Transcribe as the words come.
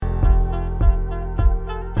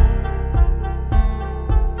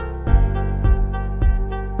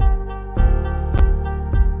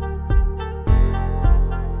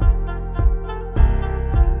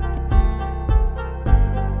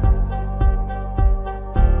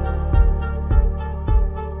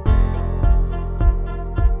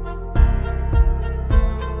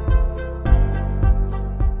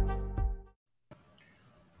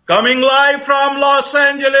Coming live from Los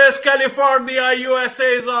Angeles, California,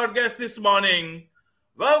 USA is our guest this morning.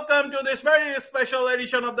 Welcome to this very special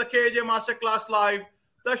edition of the KJ Masterclass Live,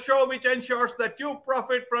 the show which ensures that you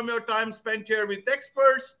profit from your time spent here with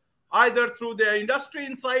experts, either through their industry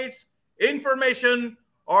insights, information,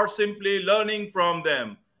 or simply learning from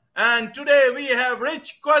them. And today we have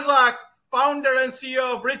Rich Kozak, founder and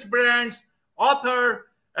CEO of Rich Brands, author,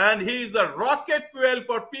 and he's the rocket fuel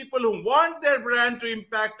for people who want their brand to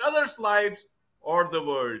impact others' lives or the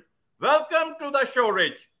world. Welcome to the show,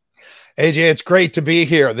 Rich. AJ, it's great to be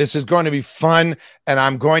here. This is going to be fun, and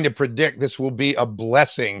I'm going to predict this will be a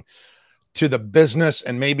blessing to the business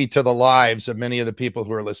and maybe to the lives of many of the people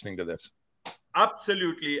who are listening to this.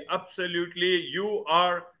 Absolutely, absolutely.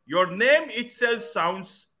 Your name itself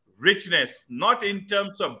sounds richness, not in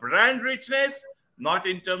terms of brand richness, not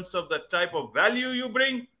in terms of the type of value you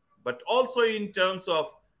bring, but also in terms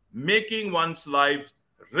of making one's life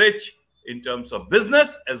rich in terms of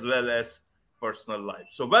business as well as personal life.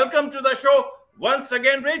 So welcome to the show once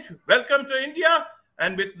again, Rich. Welcome to India,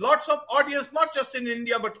 and with lots of audience, not just in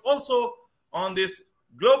India, but also on this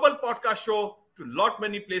global podcast show to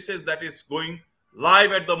many places that is going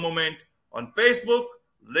live at the moment on Facebook,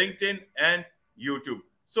 LinkedIn, and YouTube.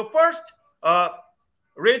 So first,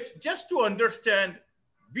 Rich, just to understand,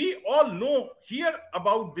 we all hear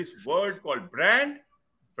about this word called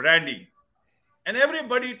branding. And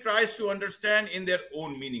everybody tries to understand in their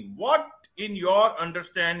own meaning. What, in your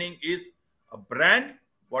understanding, is a brand?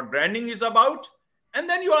 What branding is about? And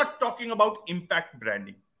then you are talking about impact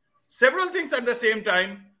branding. Several things at the same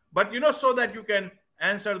time, but so that you can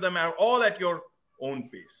answer them all at your own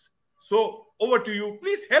pace. So over to you.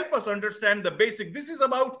 Please help us understand the basics. This is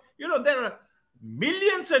about, there are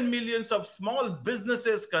millions and millions of small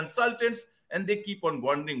businesses, consultants, and they keep on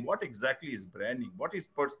wondering what exactly is branding, what is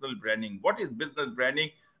personal branding, what is business branding.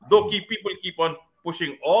 Though people keep on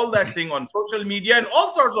pushing all that thing on social media and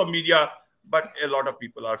all sorts of media, but a lot of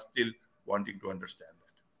people are still wanting to understand that.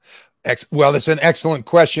 Well, it's an excellent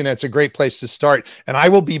question. It's a great place to start. And I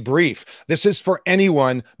will be brief. This is for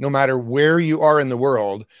anyone, no matter where you are in the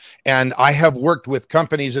world. And I have worked with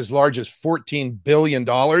companies as large as $14 billion.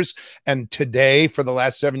 And today, for the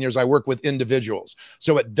last 7 years, I work with individuals.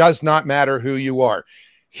 So it does not matter who you are.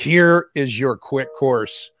 Here is your quick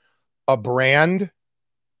course. A brand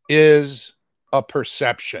is a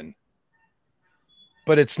perception,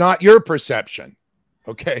 but it's not your perception.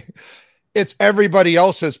 Okay. It's everybody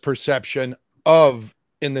else's perception of,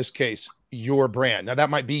 in this case, your brand. Now, that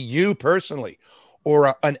might be you personally,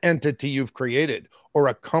 or an entity you've created, or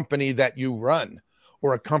a company that you run,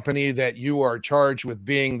 or a company that you are charged with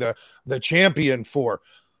being the champion for.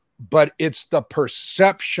 But it's the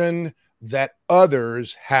perception that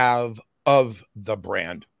others have of the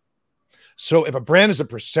brand. So if a brand is a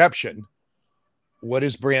perception, what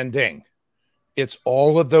is branding? It's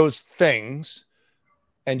all of those things.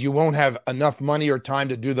 And you won't have enough money or time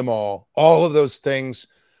to do them all. All of those things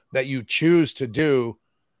that you choose to do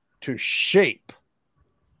to shape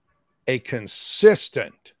a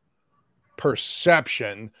consistent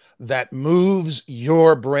perception that moves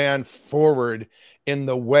your brand forward in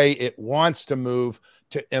the way it wants to move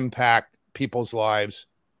to impact people's lives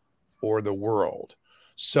or the world.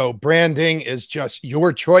 So branding is just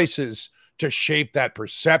your choices to shape that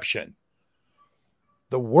perception.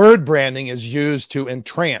 The word branding is used to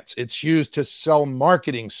entrance. It's used to sell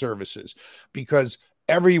marketing services, because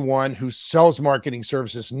everyone who sells marketing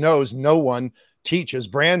services knows no one teaches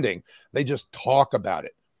branding. They just talk about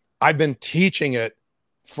it. I've been teaching it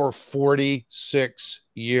for 46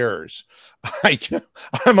 years.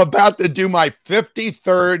 I'm about to do my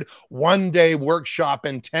 53rd one-day workshop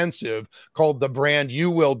intensive called The Brand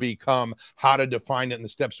You Will Become, How to Define It and the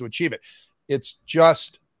Steps to Achieve It. It's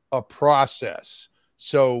just a process.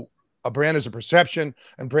 So a brand is a perception,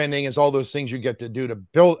 and branding is all those things you get to do to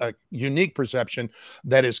build a unique perception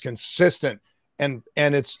that is consistent. And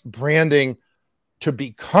it's branding to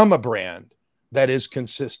become a brand that is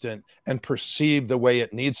consistent and perceived the way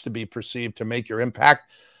it needs to be perceived to make your impact.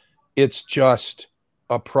 It's just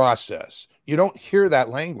a process. You don't hear that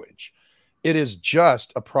language. It is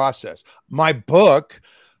just a process. My book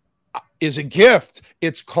is a gift.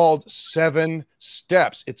 It's called 7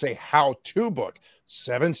 Steps. It's a how-to book.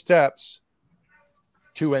 7 steps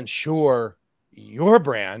to ensure your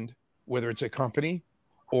brand, whether it's a company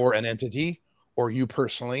or an entity or you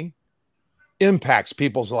personally, impacts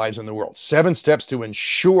people's lives in the world. 7 steps to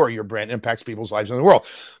ensure your brand impacts people's lives in the world.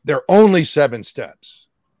 They're only 7 steps.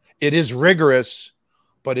 It is rigorous,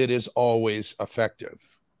 but it is always effective.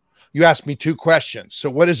 You asked me 2 questions. So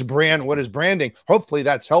what is a brand? What is branding? Hopefully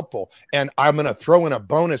that's helpful. And I'm going to throw in a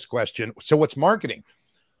bonus question. So what's marketing?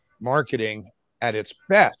 Marketing at its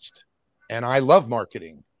best. And I love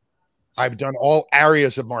marketing. I've done all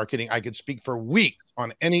areas of marketing. I could speak for weeks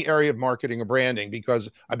on any area of marketing or branding because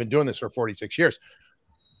I've been doing this for 46 years.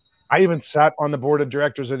 I even sat on the board of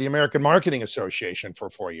directors of the American Marketing Association for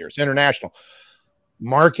 4 years, international.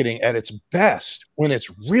 Marketing at its best, when it's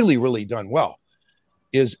really, really done well,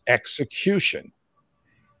 is execution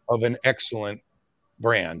of an excellent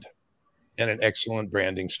brand and an excellent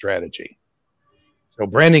branding strategy. So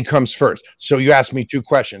branding comes first. So you asked me 2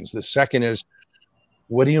 questions. The second is,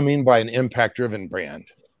 what do you mean by an impact-driven brand?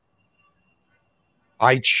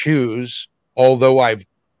 I choose, although I've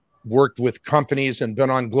worked with companies and been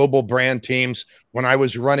on global brand teams, when I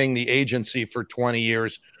was running the agency for 20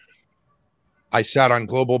 years, I sat on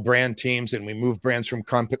global brand teams and we moved brands from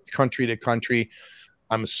country to country.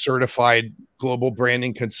 I'm a certified global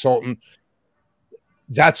branding consultant.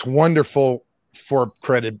 That's wonderful for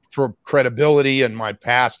credibility in my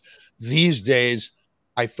past. These days,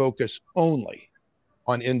 I focus only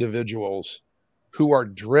on individuals who are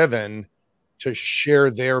driven to share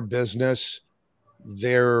their business,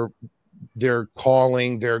 their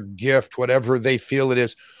calling, their gift, whatever they feel it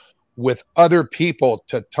is, with other people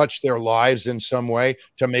to touch their lives in some way,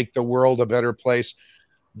 to make the world a better place.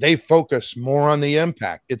 They focus more on the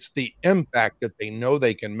impact. It's the impact that they know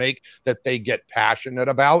they can make, that they get passionate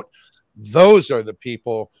about. Those are the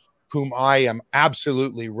people whom I am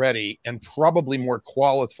absolutely ready and probably more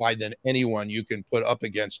qualified than anyone you can put up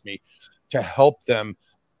against me to help them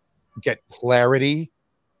get clarity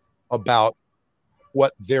about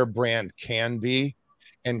what their brand can be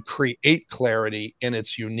and create clarity in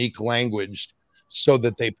its unique language so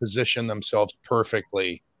that they position themselves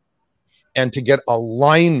perfectly, and to get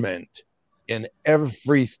alignment in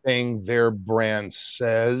everything their brand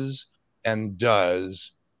says and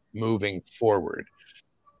does moving forward.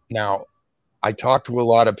 Now, I talk to a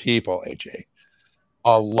lot of people, AJ,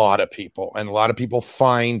 a lot of people, and a lot of people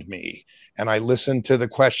find me, and I listen to the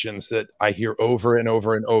questions that I hear over and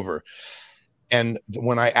over and over. And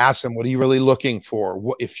when I ask them, what are you really looking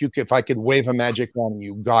for? If I could wave a magic wand,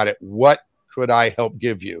 you got it. What could I help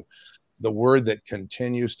give you? The word that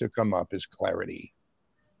continues to come up is clarity.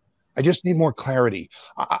 I just need more clarity.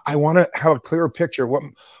 I want to have a clearer picture of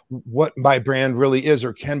what my brand really is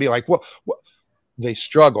or can be like. What they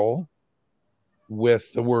struggle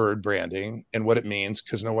with the word branding and what it means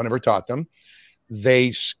because no one ever taught them.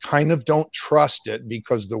 They kind of don't trust it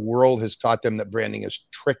because the world has taught them that branding is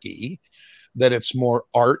tricky, that it's more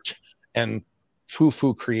art and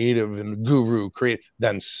foo-foo creative and guru creative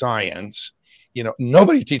than science. You know,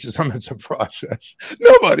 nobody teaches them it's a process.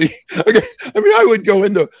 Nobody. Okay. I mean, I would go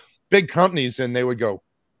into big companies and they would go,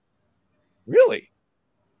 really?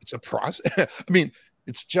 It's a process? I mean,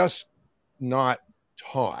 it's just not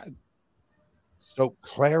taught. So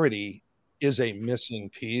clarity is a missing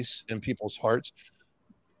piece in people's hearts.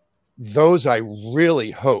 Those I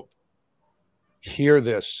really hope hear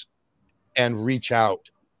this and reach out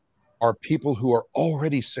are people who are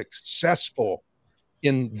already successful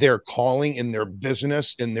in their calling, in their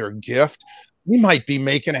business, in their gift. We might be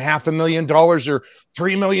making $500,000 or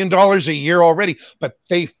 $3 million a year already, but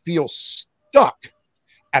they feel stuck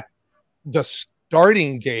at the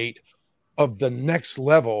starting gate of the next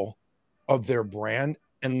level of their brand,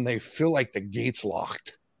 and they feel like the gate's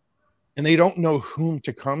locked and they don't know whom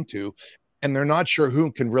to come to, and they're not sure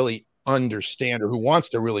who can really understand or who wants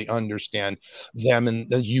to really understand them and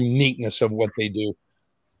the uniqueness of what they do.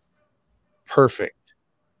 Perfect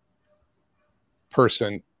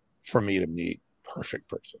person for me to meet. Perfect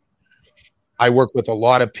person. I work with a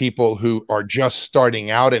lot of people who are just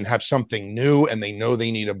starting out and have something new and they know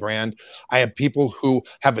they need a brand. I have people who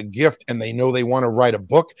have a gift and they know they want to write a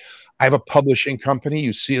book. I have a publishing company.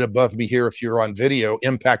 You see it above me here if you're on video,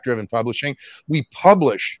 Impact Driven Publishing. We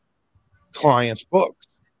publish clients'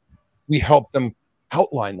 books. We help them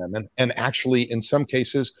outline them and actually, in some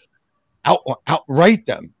cases, outright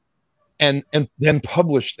them and then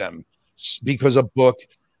publish them, because a book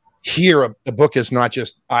here, a book is not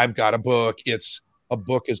just, I've got a book. It's a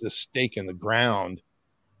book is a stake in the ground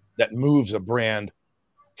that moves a brand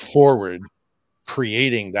forward,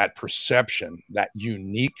 creating that perception, that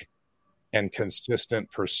unique and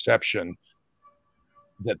consistent perception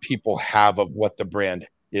that people have of what the brand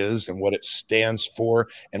is and what it stands for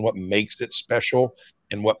and what makes it special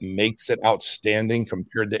and what makes it outstanding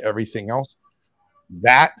compared to everything else.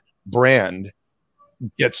 That brand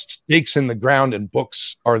get stakes in the ground, and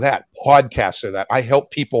books are that, podcasts are that. I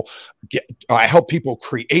help people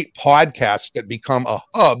create podcasts that become a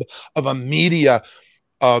hub of a media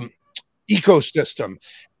ecosystem,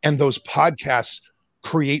 and those podcasts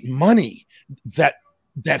create money that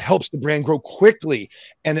helps the brand grow quickly,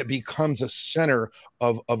 and it becomes a center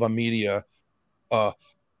of a media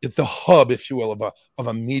the hub, if you will, of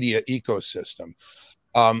a media ecosystem.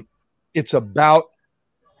 It's about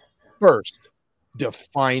first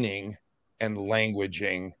defining and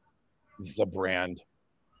languaging the brand.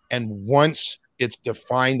 And once it's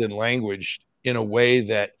defined and languaged in a way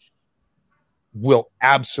that will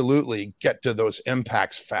absolutely get to those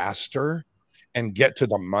impacts faster and get to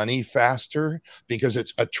the money faster, because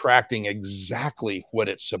it's attracting exactly what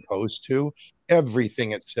it's supposed to.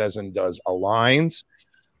 Everything it says and does aligns.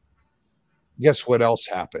 Guess what else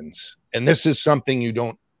happens? And this is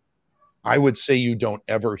something I would say you don't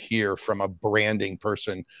ever hear from a branding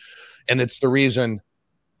person. And it's the reason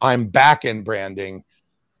I'm back in branding,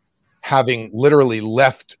 having literally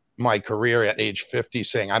left my career at age 50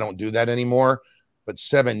 saying, I don't do that anymore. But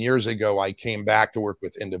 7 years ago, I came back to work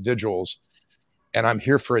with individuals, and I'm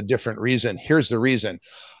here for a different reason. Here's the reason.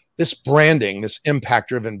 This branding, this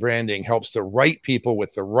impact-driven branding, helps the right people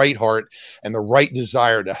with the right heart and the right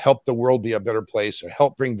desire to help the world be a better place, or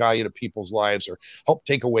help bring value to people's lives, or help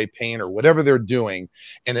take away pain, or whatever they're doing.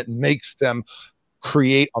 And it makes them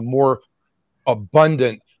create a more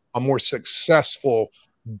abundant, a more successful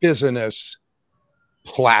business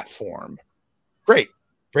platform. Great.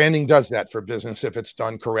 Branding does that for business if it's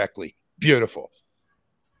done correctly. Beautiful.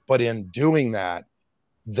 But in doing that,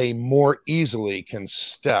 they more easily can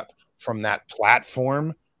step from that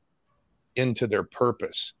platform into their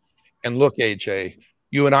purpose. And look, AJ,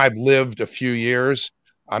 you and I have lived a few years.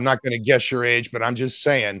 I'm not going to guess your age, but I'm just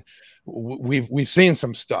saying we've seen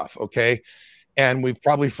some stuff, okay? And we've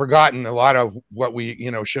probably forgotten a lot of what we,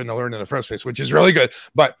 shouldn't have learned in the first place, which is really good.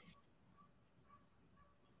 But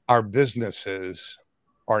our businesses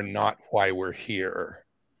are not why we're here.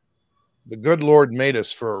 The good Lord made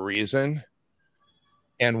us for a reason.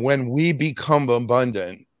 And when we become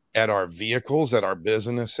abundant at our vehicles, at our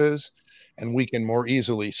businesses, and we can more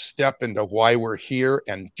easily step into why we're here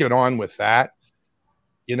and get on with that,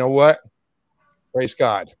 you know what? Praise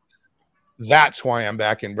God. That's why I'm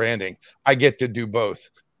back in branding. I get to do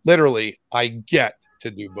both. Literally, I get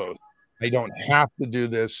to do both. I don't have to do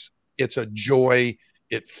this. It's a joy.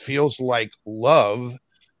 It feels like love,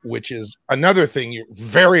 which is another thing you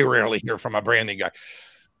very rarely hear from a branding guy.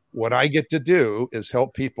 What I get to do is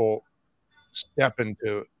help people step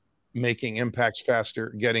into making impacts faster,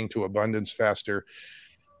 getting to abundance faster,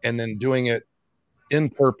 and then doing it in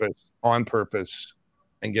purpose, on purpose,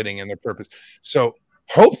 and getting in their purpose. So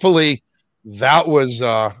hopefully that was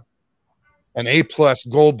an A+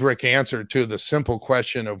 gold brick answer to the simple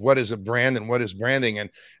question of what is a brand and what is branding, and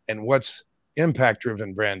what's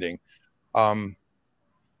impact-driven branding.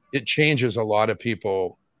 It changes a lot of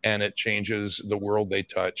people, and it changes the world they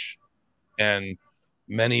touch. And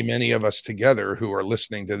many, many of us together who are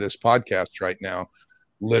listening to this podcast right now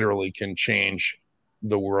literally can change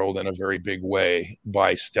the world in a very big way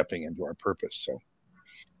by stepping into our purpose. So,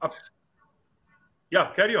 yeah,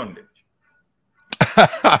 carry on, Rich.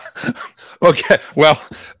 Okay. Well,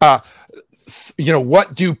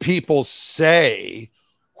 what do people say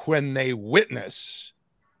when they witness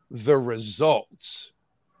the results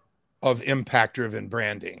of impact-driven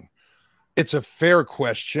branding? It's a fair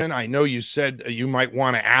question. I know you said you might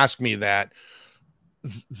want to ask me that.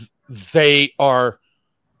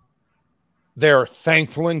 They're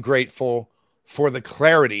thankful and grateful for the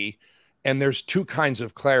clarity, and there's two kinds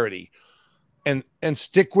of clarity. And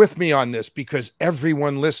stick with me on this, because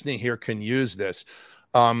everyone listening here can use this.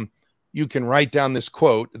 You can write down this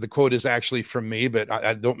quote. The quote is actually from me, but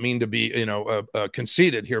I don't mean to be,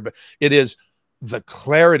 conceited here, but it is: the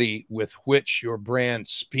clarity with which your brand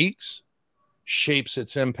speaks shapes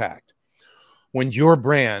its impact. When your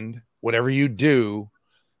brand, whatever you do,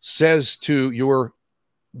 says to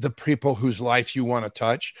the people whose life you want to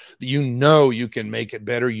touch, that you can make it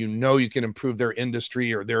better, you can improve their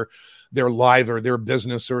industry or their life or their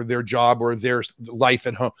business or their job or their life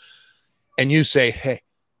at home, and you say, hey,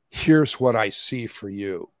 here's what I see for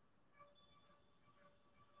you.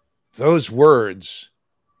 Those words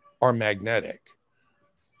are magnetic.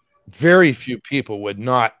 Very few people would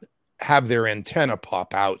not have their antenna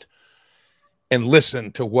pop out and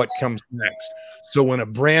listen to what comes next. So when a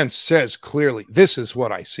brand says clearly, this is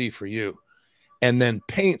what I see for you, and then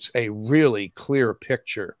paints a really clear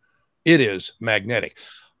picture, it is magnetic.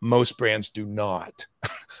 Most brands do not.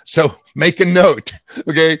 So make a note.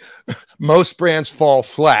 Okay. Most brands fall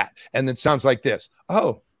flat. And it sounds like this.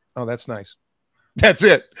 Oh, that's nice. That's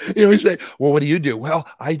it. You say, well, what do you do? Well,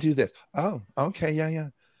 I do this. Oh, okay. Yeah.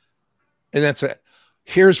 And that's it.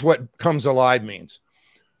 Here's what comes alive means.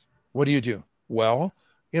 What do you do? Well,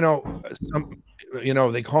 they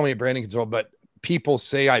call me a branding consultant, but people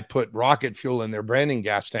say I put rocket fuel in their branding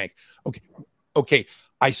gas tank. Okay.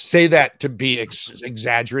 I say that to be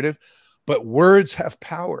exaggerative, but words have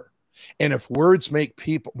power. And if words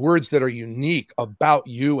words that are unique about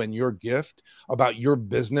you and your gift, about your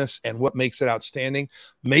business and what makes it outstanding,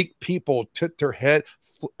 make people tilt their head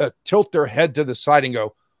to the side and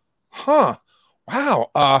go, huh,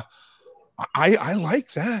 wow, I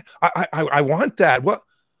like that. I want that.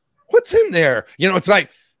 What's in there? It's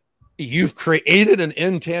like you've created an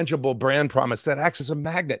intangible brand promise that acts as a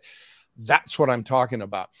magnet. That's what I'm talking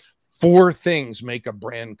about. 4 things make a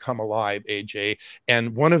brand come alive, AJ.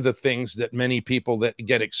 And one of the things that many people that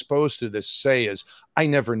get exposed to this say is, I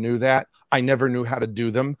never knew that. I never knew how to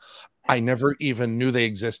do them. I never even knew they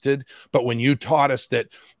existed. But when you taught us that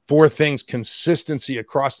 4 things, consistency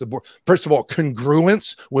across the board, first of all,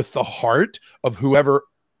 congruence with the heart of whoever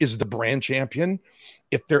is the brand champion.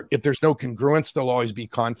 If there's no congruence, there'll always be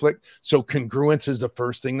conflict. So congruence is the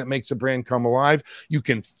first thing that makes a brand come alive. You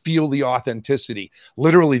can feel the authenticity.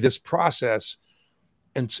 Literally, this process,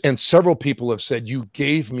 and several people have said, you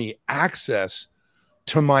gave me access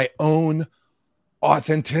to my own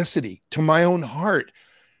authenticity, to my own heart.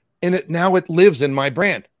 And now it lives in my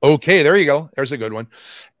brand. Okay, there you go. There's a good one.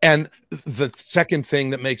 And the second thing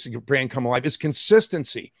that makes a brand come alive is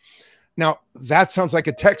consistency. Now, that sounds like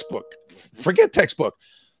a textbook. Forget textbook.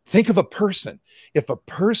 Think of a person. If a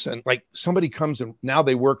person, like somebody comes and now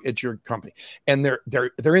they work at your company and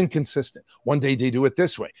they're inconsistent. One day they do it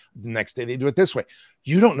this way. The next day they do it this way.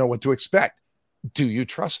 You don't know what to expect. Do you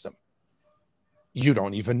trust them? You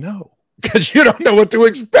don't even know because you don't know what to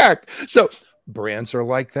expect. So brands are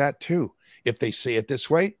like that too. If they say it this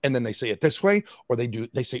way and then they say it this way, or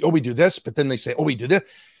they say, oh, we do this, but then they say, oh, we do this.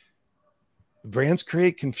 Brands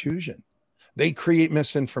create confusion. They create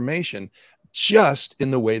misinformation just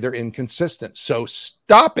in the way they're inconsistent. So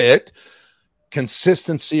stop it.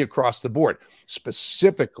 Consistency across the board,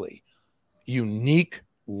 specifically unique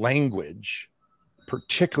language,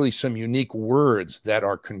 particularly some unique words that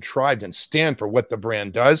are contrived and stand for what the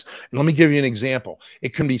brand does. And let me give you an example.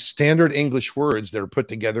 It can be standard English words that are put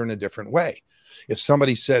together in a different way. If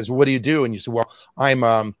somebody says, what do you do? And you say, well,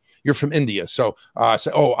 you're from India. So,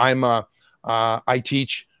 I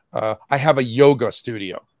teach, I have a yoga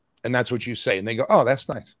studio, and that's what you say. And they go, oh, that's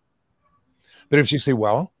nice. But if you say,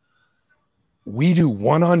 well, we do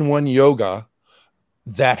one-on-one yoga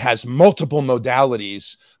that has multiple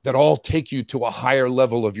modalities that all take you to a higher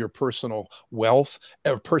level of your personal wealth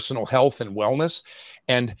or personal health and wellness.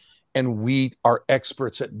 And we are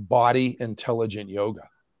experts at body intelligent yoga.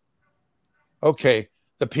 Okay.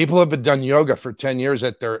 The people who have done yoga for 10 years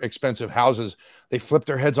at their expensive houses, they flip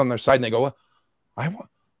their heads on their side and they go, I want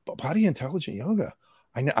body intelligent yoga.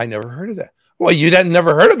 I never heard of that. Well, you hadn't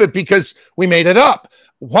never heard of it because we made it up.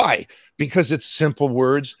 Why? Because it's simple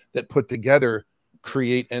words that put together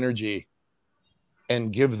create energy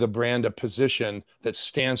and give the brand a position that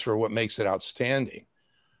stands for what makes it outstanding.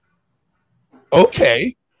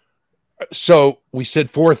 Okay. So we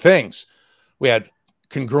said 4 things. We had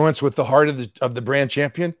congruence with the heart of the brand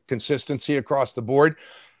champion, consistency across the board,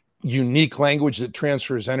 unique language that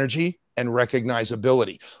transfers energy, and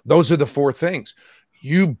recognizability. Those are the 4 things.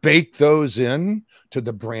 You bake those in to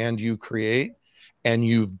the brand you create, and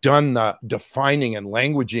you've done the defining and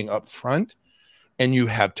languaging up front, and you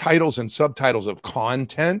have titles and subtitles of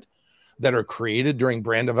content that are created during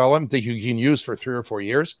brand development that you can use for 3 or 4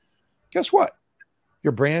 years. Guess what?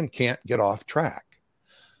 Your brand can't get off track.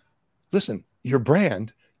 Listen, your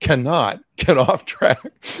brand cannot get off track.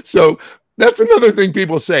 So that's another thing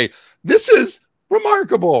people say. This is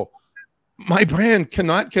remarkable. My brand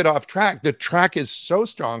cannot get off track. The track is so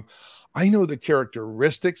strong. I know the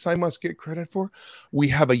characteristics I must get credit for. We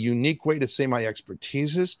have a unique way to say my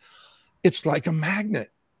expertise is. It's like a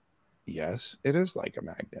magnet. Yes, it is like a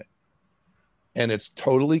magnet. And it's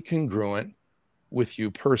totally congruent with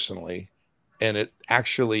you personally. And it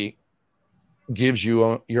actually gives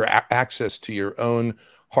you your access to your own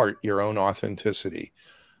heart, your own authenticity.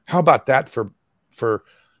 How about that for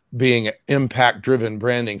being impact-driven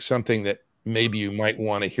branding, something that maybe you might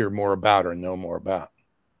want to hear more about or know more about?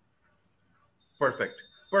 Perfect,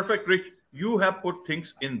 Rich. You have put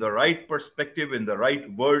things in the right perspective, in the right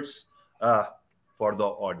words for the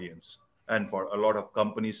audience. and for a lot of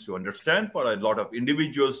companies to understand, for a lot of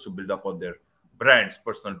individuals to build up on their brands,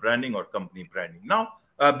 personal branding or company branding. Now,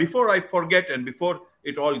 before I forget and before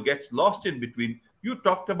it all gets lost in between, you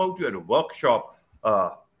talked about your workshop,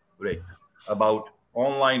 Rick, about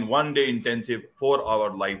online 1 day intensive 4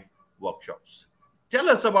 hour live workshops. Tell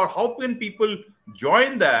us about how can people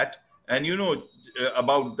join that, and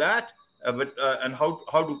about that, and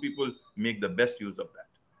how do people make the best use of that?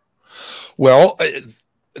 Well,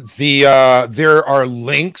 there are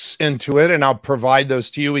links into it, and I'll provide those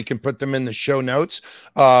to you. We can put them in the show notes.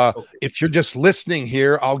 Okay. If you're just listening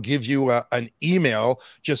here, I'll give you an email.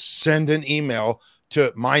 Just send an email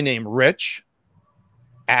to my name, Rich,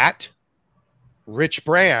 at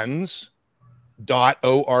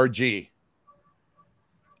richbrands.org,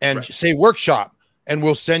 and Right. say workshop, and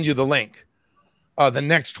we'll send you the link. The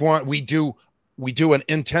next one, we do an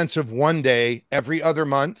intensive 1 day every other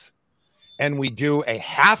month, and we do a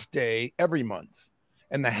half day every month.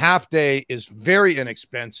 And the half day is very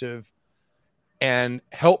inexpensive and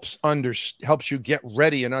helps you get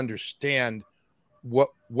ready and understand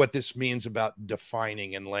what this means about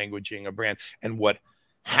defining and languaging a brand, and what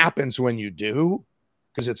happens when you do,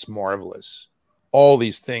 because it's marvelous. All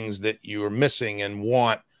these things that you are missing and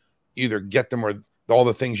want, either get them, or all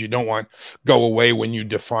the things you don't want go away when you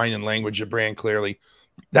define and language a brand clearly.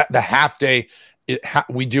 That the half day,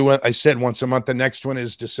 we do, I said, once a month. The next one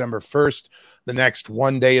is December 1st. The next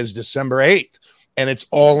 1 day is December 8th. And it's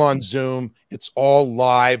all on Zoom. It's all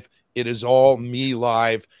live. It is all me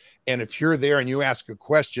live. And if you're there and you ask a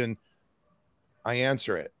question, I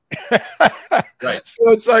answer it. Right.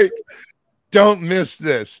 So it's like, don't miss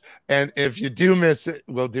this. And if you do miss it,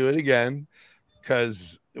 we'll do it again,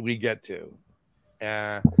 because we get to.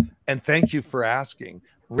 And thank you for asking.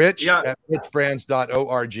 Rich at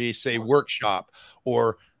richbrands.org, say workshop,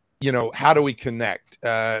 or, how do we connect?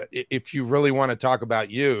 If you really want to talk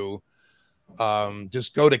about you,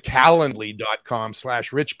 just go to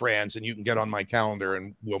calendly.com/richbrands, and you can get on my calendar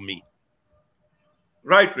and we'll meet.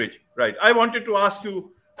 Right, Rich. Right. I wanted to ask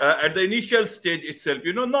you at the initial stage itself,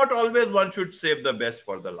 not always one should save the best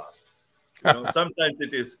for the last. Sometimes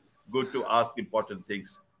it is good to ask important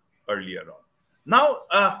things earlier on. Now,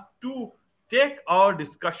 to take our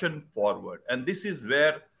discussion forward, and this is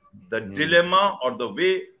where the dilemma, or the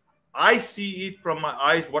way I see it from my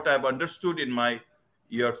eyes, what I've understood in my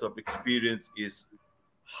years of experience, is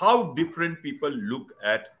how different people look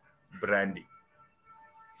at branding.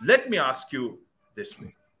 Let me ask you this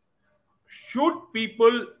way. Should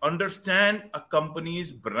people understand a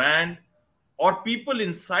company's brand, or people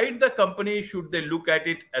inside the company, should they look at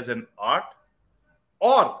it as an art,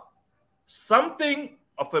 or something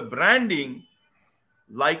of a branding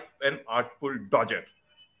like an Artful Dodger?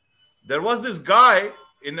 There was this guy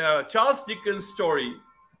in a Charles Dickens story,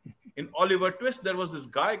 in Oliver Twist. There was this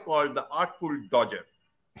guy called the Artful Dodger.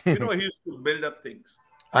 He used to build up things.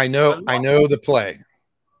 I know the play.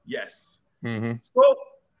 Yes. Mm-hmm. So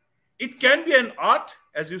it can be an art,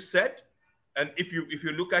 as you said, and if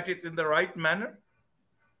you look at it in the right manner.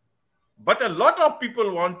 But a lot of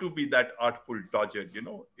people want to be that Artful Dodger.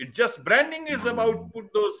 It just, branding is about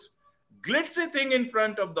put those glitzy thing in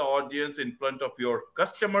front of the audience, in front of your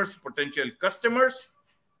customers, potential customers,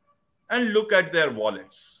 and look at their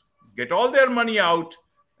wallets, get all their money out,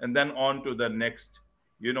 and then on to the next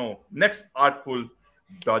artful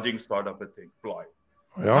dodging sort of a thing, ploy.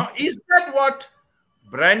 Yeah. Now, is that what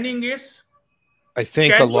branding is? I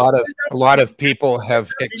think a lot of people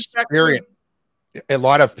have experienced. A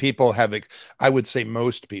lot of people have, I would say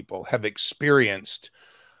most people have experienced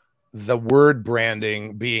the word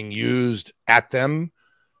branding being used at them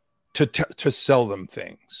to sell them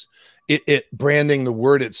things. Branding, the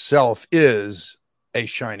word itself, is a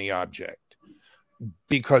shiny object,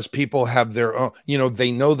 because people have their own,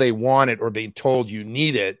 they know they want it, or being told you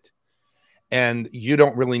need it, and you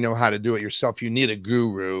don't really know how to do it yourself. You need a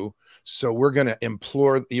guru. So we're going to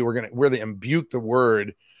implore you. We're to imbuke the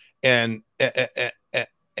word and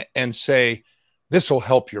say, this will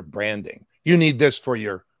help your branding. You need this for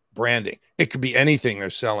your branding. It could be anything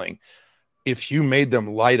they're selling. If you made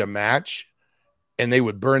them light a match and they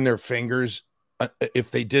would burn their fingers,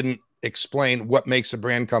 if they didn't explain what makes a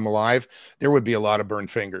brand come alive, there would be a lot of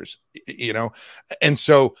burned fingers, And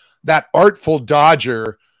so that Artful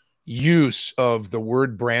Dodger use of the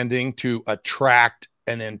word branding to attract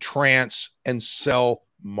and entrance and sell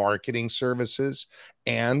marketing services,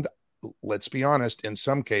 and let's be honest, in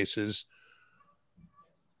some cases,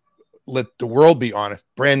 let the world be honest,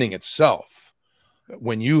 branding itself.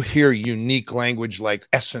 When you hear unique language like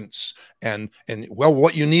essence and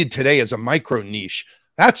what you need today is a micro niche,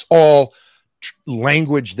 that's all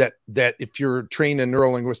language that if you're trained in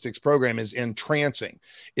neurolinguistics program is entrancing.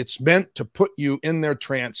 It's meant to put you in their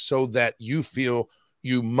trance so that you feel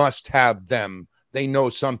you must have them. They know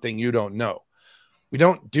something you don't know. We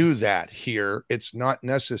don't do that here. It's not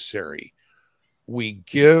necessary. We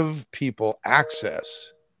give people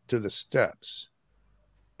access to the steps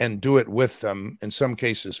and do it with them, in some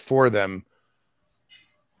cases for them,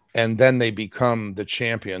 and then they become the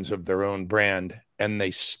champions of their own brand and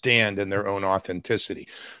they stand in their own authenticity.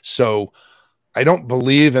 So I don't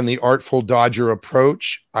believe in the Artful Dodger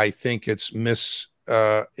approach. I think it's misused.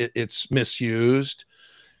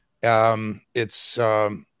 It's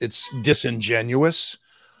disingenuous.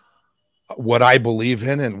 What I believe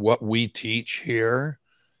in and what we teach here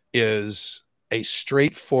is a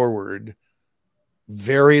straightforward,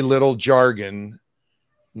 very little jargon,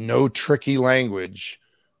 no tricky language.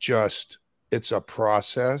 Just it's a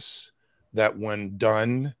process that when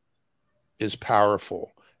done is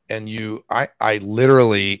powerful. And I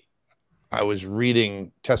literally was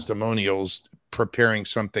reading testimonials, preparing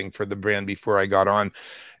something for the brand before I got on.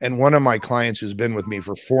 And one of my clients who's been with me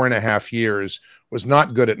for 4.5 years was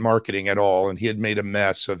not good at marketing at all. And he had made a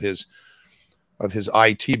mess of his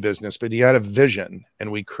IT business, but he had a vision,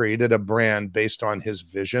 and we created a brand based on his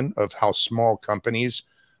vision of how small companies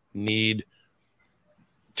need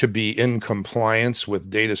to be in compliance with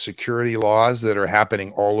data security laws that are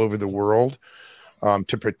happening all over the world,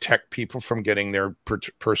 to protect people from getting their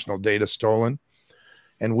personal data stolen.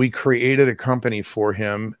 And we created a company for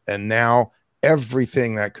him. And now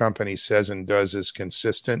everything that company says and does is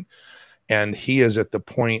consistent. And he is at the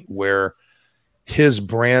point where his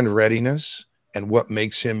brand readiness and what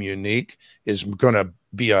makes him unique is going to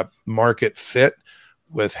be a market fit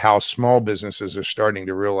with how small businesses are starting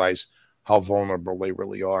to realize how vulnerable they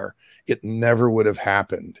really are. It never would have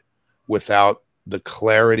happened without the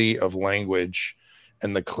clarity of language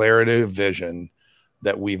and the clarity of vision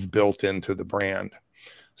that we've built into the brand.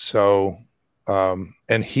 So,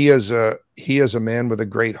 and he is a man with a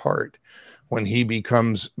great heart. When he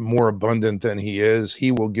becomes more abundant than he is,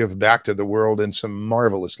 he will give back to the world in some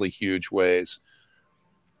marvelously huge ways.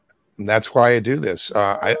 And that's why I do this.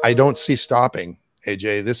 I don't see stopping,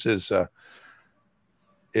 AJ. This is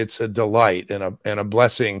it's a delight and a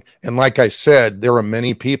blessing. And like I said, there are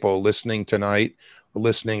many people listening tonight,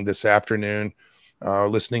 listening this afternoon,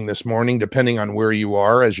 listening this morning, depending on where you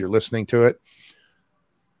are as you're listening to it,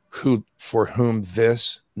 for whom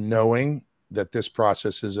this, knowing that this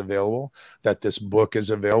process is available, that this book is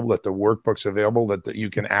available, that the workbook's available, that you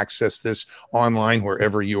can access this online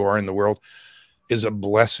wherever you are in the world, is a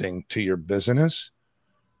blessing to your business.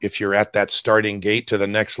 If you're at that starting gate to the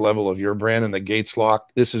next level of your brand and the gate's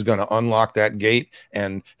locked, this is going to unlock that gate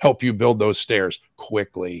and help you build those stairs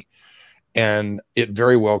quickly. And it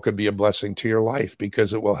very well could be a blessing to your life,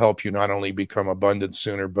 because it will help you not only become abundant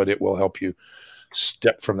sooner, but it will help you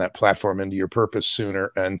step from that platform into your purpose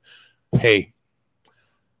sooner. And hey,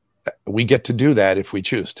 we get to do that if we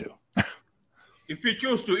choose to. If you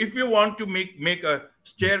choose to, if you want to make a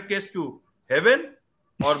staircase to heaven,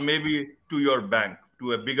 or maybe to your bank,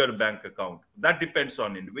 to a bigger bank account, that depends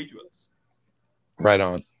on individuals. Right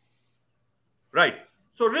on. Right.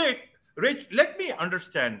 So Rich, let me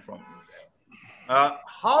understand from you.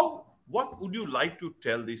 What would you like to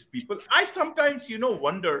tell these people? I sometimes,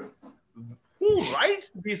 wonder who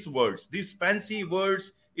writes these words, these fancy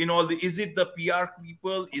words in all the, is it the PR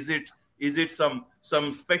people? Is it some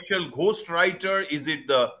special ghost writer? Is it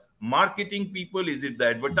the marketing people? Is it the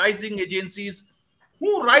advertising agencies?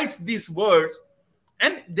 Who writes these words?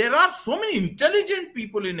 And there are so many intelligent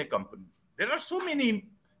people in a company. There are so many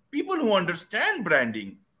people who understand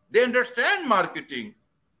branding. They understand marketing.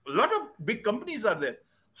 A lot of big companies are there.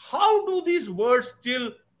 How do these words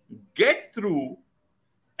still get through?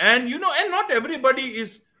 And and not everybody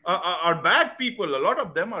are bad people. A lot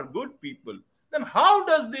of them are good people. Then how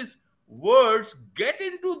does these words get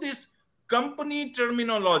into this company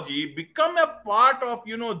terminology, become a part of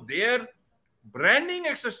their branding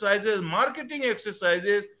exercises, marketing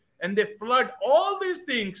exercises, and they flood all these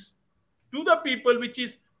things to the people, which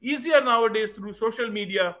is easier nowadays through social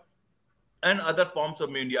media and other forms of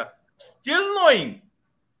media, still knowing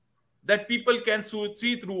that people can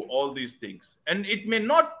see through all these things. And it may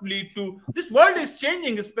not lead to, this world is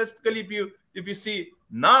changing, specifically if you see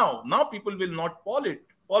now people will not fall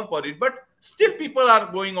for it, but still people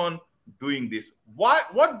are going on doing this.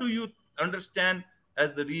 What do you understand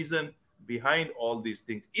as the reason behind all these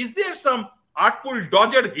things? Is there some artful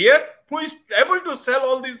dodger here who is able to sell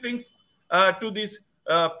all these things to these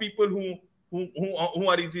people who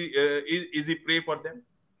are easy prey for them?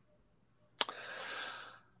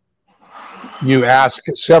 You ask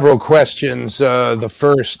several questions. The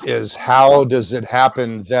first is, how does it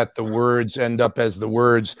happen that the words end up as the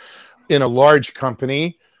words in a large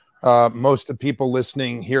company? Most of the people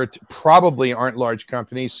listening here probably aren't large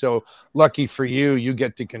companies. So lucky for you, you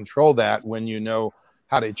get to control that when you know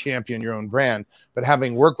how to champion your own brand. But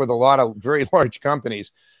having worked with a lot of very large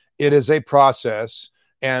companies, it is a process.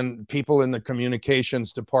 And people in the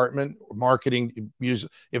communications department, marketing, use,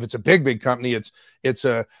 if it's a big company, it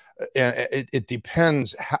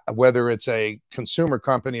depends whether it's a consumer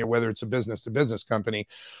company or whether it's a business to business company.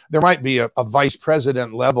 There might be a vice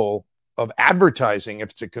president level of advertising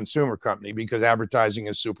if it's a consumer company, because advertising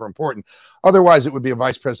is super important. Otherwise, it would be a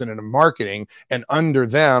vice president of marketing, and under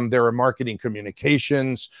them there are marketing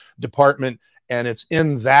communications department, and it's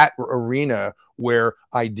in that arena where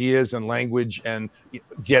ideas and language and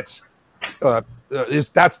gets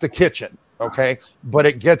that's the kitchen, okay? But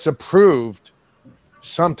it gets approved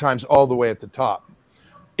sometimes all the way at the top.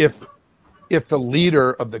 If the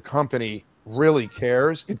leader of the company really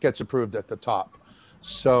cares, it gets approved at the top.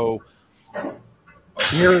 So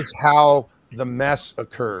here's how the mess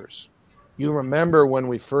occurs. You remember when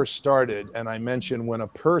we first started, and I mentioned when a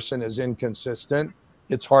person is inconsistent,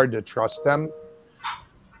 it's hard to trust them.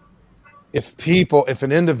 If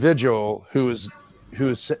an individual who has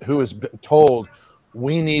been told,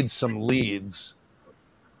 we need some leads,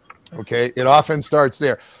 okay, it often starts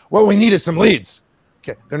there. What we need is some leads.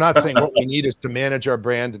 Okay, they're not saying what we need is to manage our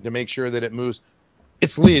brand and to make sure that it moves.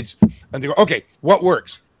 It's leads. And they go, okay, what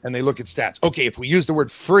works? And they look at stats. Okay, if we use the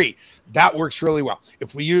word free, that works really well.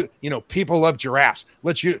 If we use, people love giraffes.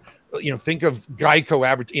 Let's think of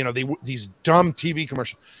Geico these dumb TV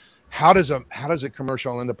commercials. How does a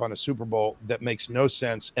commercial end up on a Super Bowl that makes no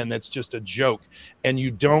sense and that's just a joke, and you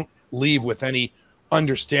don't leave with any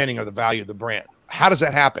understanding of the value of the brand? How does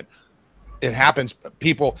that happen? It happens.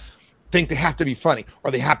 People think they have to be funny, or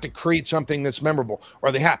they have to create something that's memorable,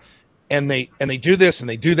 or they do this and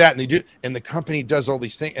they do that and the company does all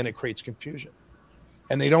these things, and it creates confusion,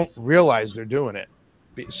 and they don't realize they're doing it.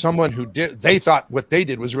 Someone they thought what they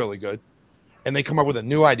did was really good, and they come up with a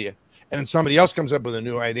new idea, and then somebody else comes up with a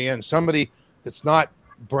new idea, and somebody that's not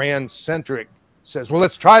brand centric says, well,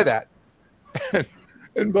 let's try that.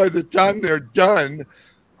 And by the time they're done,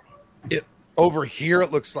 over here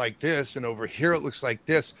it looks like this, and over here it looks like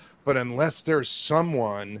this. But unless there's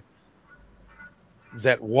someone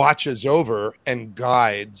that watches over and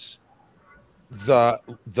guides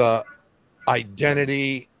the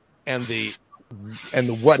identity and the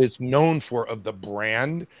what is known for of the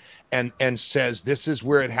brand, and says this is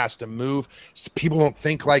where it has to move, people don't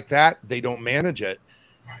think like that, they don't manage it.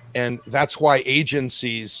 And that's why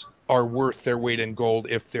agencies are worth their weight in gold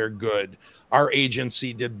if they're good. Our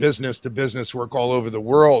agency did business to business work all over the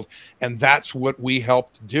world, and that's what we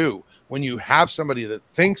helped do. When you have somebody that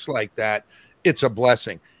thinks like that, it's a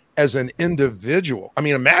blessing. As an individual, I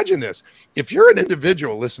mean, imagine this. If you're an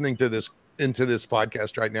individual listening to this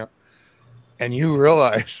podcast right now, and you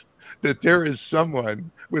realize that there is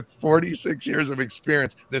someone with 46 years of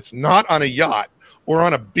experience that's not on a yacht or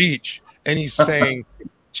on a beach, and he's saying,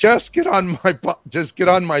 just get on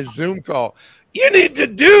my Zoom call. You need to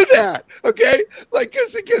do that, okay? Like,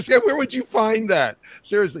 because where would you find that?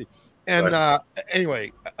 Seriously. And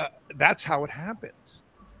anyway, that's how it happens.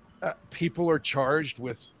 People are charged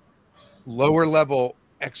with lower level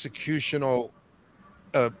executional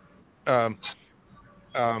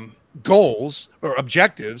goals or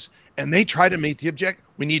objectives, and they try to meet the objective.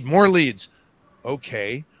 We need more leads.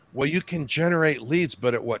 Okay, well, you can generate leads,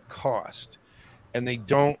 but at what cost? And they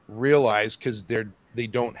don't realize, because they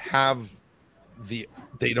don't have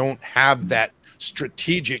that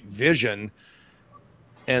strategic vision,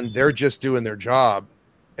 and they're just doing their job,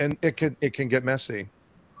 and it can get messy.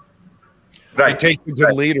 Right. It takes a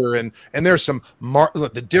good leader, and there's some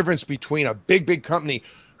the difference between a big company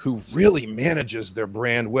who really manages their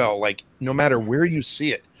brand well, like no matter where you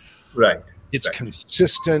see it, right? It's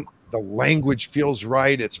consistent. The language feels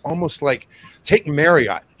right. It's almost like, take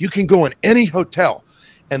Marriott. You can go in any hotel,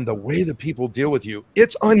 and the way the people deal with you,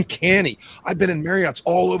 it's uncanny. I've been in Marriotts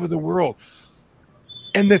all over the world,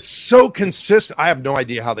 and it's so consistent. I have no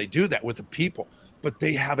idea how they do that with the people, but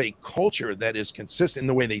they have a culture that is consistent in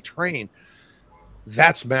the way they train.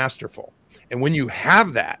 That's masterful. And when you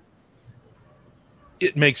have that,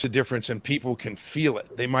 it makes a difference, and people can feel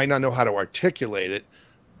it. They might not know how to articulate it,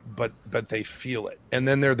 but they feel it. And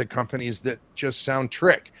then there are the companies that just sound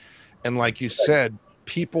trick. And like you said,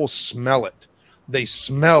 people smell it. They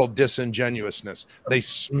smell disingenuousness. They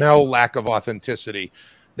smell lack of authenticity.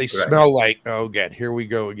 They smell like, oh God, here we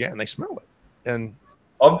go again. They smell it. And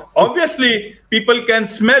Obviously, people can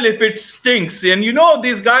smell if it stinks. And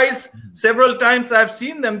these guys, several times I've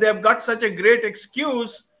seen them, they've got such a great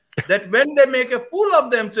excuse that when they make a fool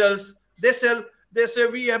of themselves, they say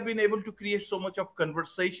we have been able to create so much of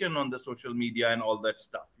conversation on the social media and all that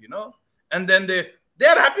stuff. And then they're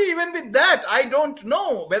happy even with that. I don't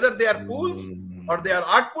know whether they are fools or they are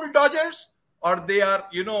artful dodgers or they are,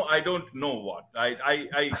 I don't know what.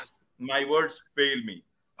 I my words fail me.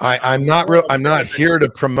 I'm not here to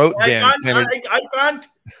promote Dan Kennedy. I can't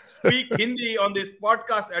speak Hindi on this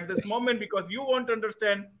podcast at this moment because you won't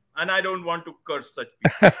understand, and I don't want to curse such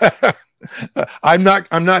people. I'm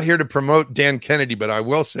not here to promote Dan Kennedy, but I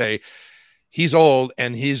will say he's old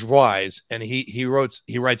and he's wise, and he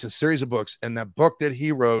writes a series of books, and that book that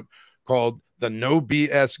he wrote called The No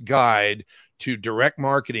BS Guide to Direct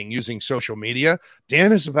Marketing Using Social Media.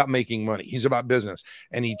 Dan is about making money. He's about business.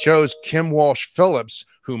 And he chose Kim Walsh Phillips,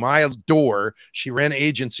 whom I adore. She ran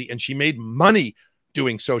agency and she made money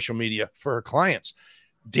doing social media for her clients.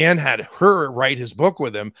 Dan had her write his book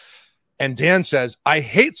with him. And Dan says, I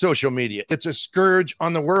hate social media. It's a scourge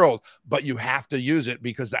on the world, but you have to use it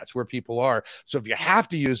because that's where people are. So if you have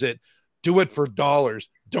to use it, do it for dollars.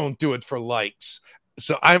 Don't do it for likes.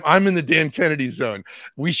 So I'm in the Dan Kennedy zone.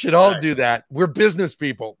 We should all do that. We're business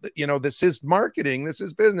people. This is marketing. This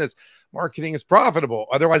is business. Marketing is profitable.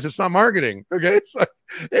 Otherwise, it's not marketing. Okay, so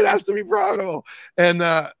it has to be profitable.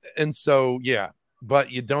 And so yeah, but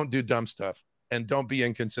you don't do dumb stuff and don't be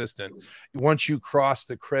inconsistent. Once you cross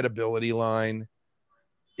the credibility line,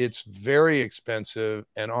 it's very expensive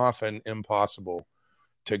and often impossible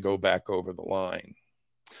to go back over the line.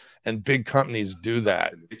 And big companies do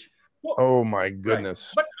that. Oh my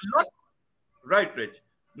goodness. Right, Rich.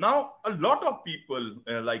 Now, a lot of people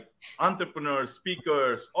like entrepreneurs,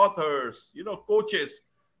 speakers, authors, coaches,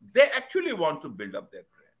 they actually want to build up their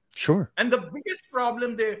brand. Sure. And the biggest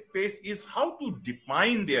problem they face is how to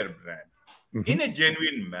define their brand in a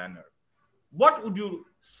genuine manner. What would you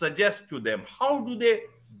suggest to them? How do they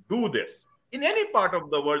do this in any part of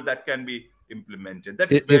the world that can be implemented?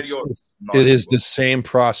 It is the same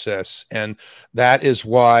process, and that is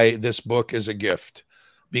why this book is a gift,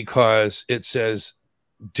 because it says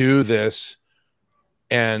do this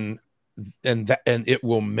and it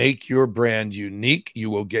will make your brand unique. You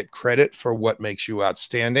will get credit for what makes you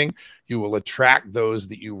outstanding. You will attract those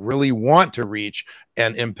that you really want to reach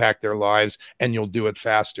and impact their lives, and you'll do it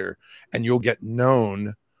faster, and you'll get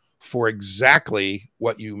known for exactly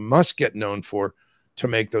what you must get known for to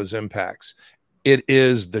make those impacts. It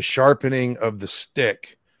is the sharpening of the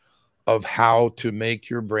stick of how to make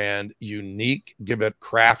your brand unique, give it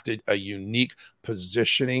crafted a unique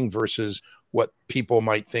positioning versus what people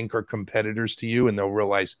might think are competitors to you. And they'll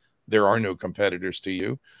realize there are no competitors to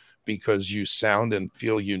you because you sound and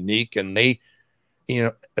feel unique. And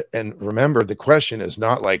and remember, the question is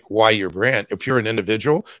not like why your brand. If you're an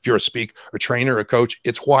individual, if you're a speaker, a trainer, a coach,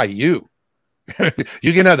 it's why you.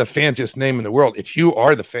 You can have the fanciest name in the world. If you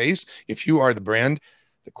are the face, if you are the brand,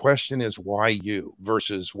 the question is why you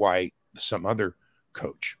versus why some other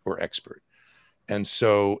coach or expert. And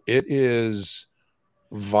so it is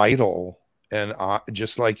vital. And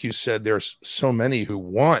just like you said, there's so many who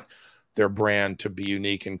want their brand to be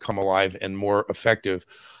unique and come alive and more effective.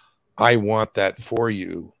 I want that for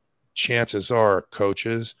you. Chances are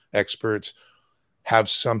coaches, experts have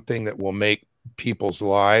something that will make people's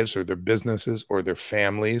lives or their businesses or their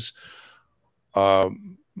families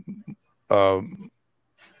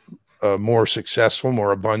more successful,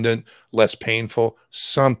 more abundant, less painful,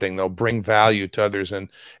 something. They'll bring value to others. And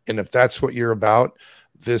if that's what you're about,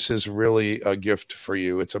 this is really a gift for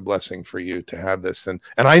you. It's a blessing for you to have this. And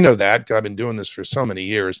I know that I've been doing this for so many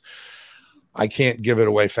years. I can't give it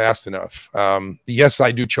away fast enough. Yes,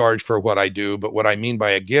 I do charge for what I do, but what I mean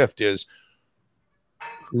by a gift is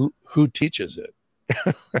who teaches it?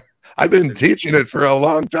 I've been teaching it for a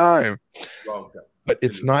long time, but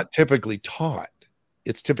it's not typically taught.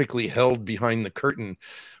 It's typically held behind the curtain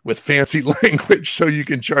with fancy language so you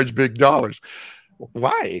can charge big dollars.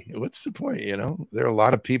 Why? What's the point? There are a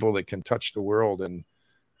lot of people that can touch the world, and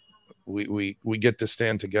we get to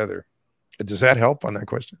stand together. Does that help on that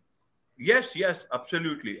question? Yes,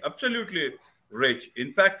 absolutely, Rich.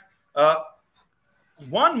 In fact,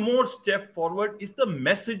 one more step forward is the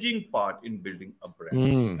messaging part in building a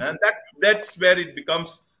brand, and that's where it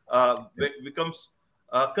becomes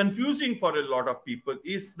confusing for a lot of people.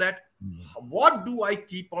 Is that what do I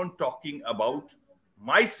keep on talking about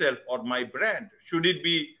myself or my brand? Should it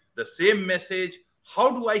be the same message? How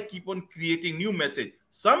do I keep on creating new message?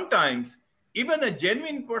 Sometimes even a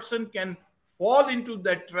genuine person can fall into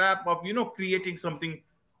that trap of creating something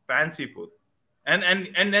fanciful. And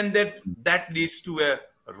then that leads to a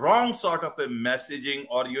wrong sort of a messaging,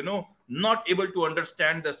 or not able to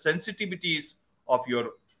understand the sensitivities of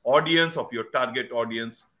your audience, of your target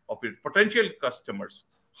audience, of your potential customers.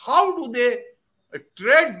 How do they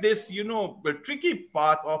tread this tricky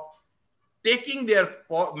path of taking their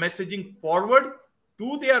messaging forward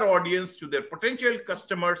to their audience, to their potential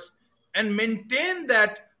customers, and maintain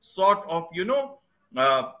that sort of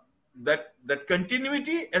uh, that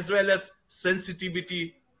continuity as well as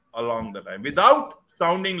sensitivity along the time without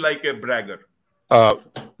sounding like a bragger? Uh,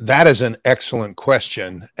 that is an excellent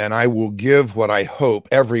question, and I will give what I hope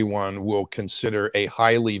everyone will consider a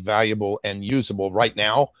highly valuable and usable right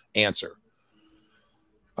now answer.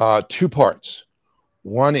 Two parts.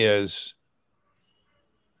 One is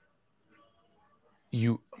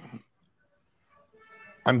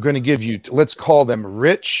I'm going to give you, let's call them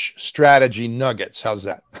rich strategy nuggets. How's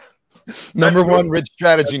that? Number one, rich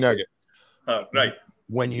strategy nugget. Right.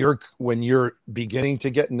 When you're beginning to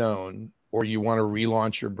get known, or you want to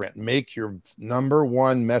relaunch your brand, make your number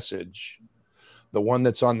one message, the one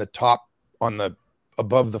that's on the top,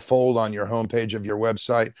 above the fold on your homepage of your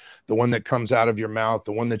website, the one that comes out of your mouth,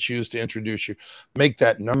 the one that's used to introduce you, make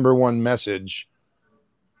that number one message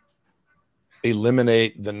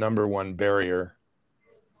eliminate the number one barrier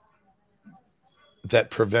that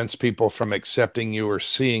prevents people from accepting you or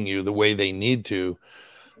seeing you the way they need to,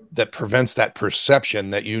 that prevents that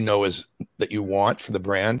perception that is that you want for the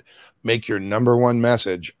brand. Make your number one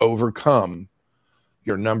message overcome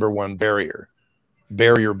your number one barrier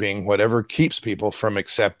being whatever keeps people from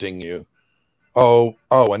accepting you. Oh,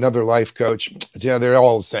 another life coach. Yeah, they're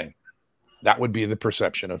all the same. That would be the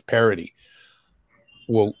perception of parity.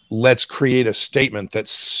 Well, let's create a statement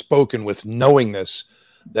that's spoken with knowingness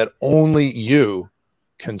that only you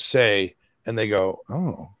can say, and they go,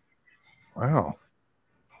 oh, wow,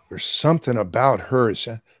 there's something about her.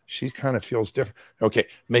 She kind of feels different. Okay,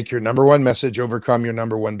 make your number one message overcome your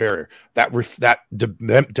number one barrier. That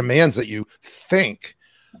demands that you think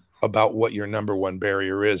about what your number one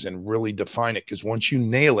barrier is and really define it, because once you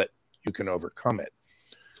nail it, you can overcome it,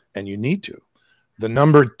 and you need to. The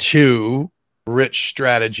number two rich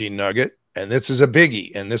strategy nugget, and this is a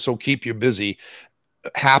biggie, and this will keep you busy,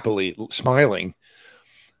 happily smiling.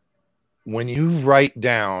 When you write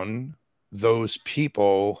down those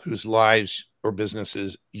people whose lives or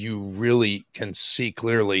businesses you really can see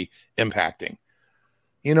clearly impacting,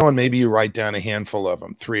 and maybe you write down a handful of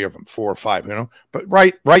them, 3 of them, 4 or 5, but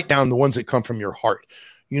write down the ones that come from your heart.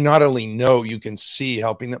 You not only know you can see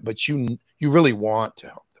helping them, but you really want to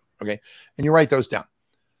help them. Okay. And you write those down.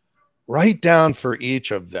 Write down for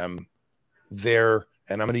each of them their,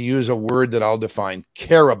 and I'm going to use a word that I'll define,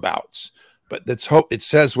 careabouts, but it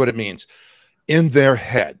says what it means. In their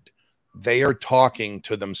head, they are talking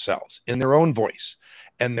to themselves in their own voice,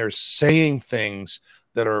 and they're saying things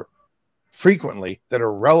that are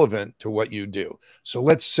relevant to what you do. So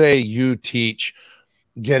let's say you teach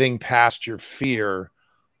getting past your fear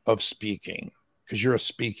of speaking, because you're a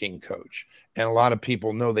speaking coach, and a lot of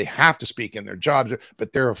people know they have to speak in their jobs,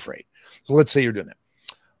 but they're afraid. So let's say you're doing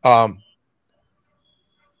that.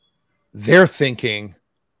 They're thinking,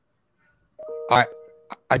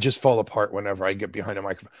 I just fall apart whenever I get behind a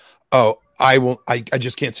microphone. Oh, I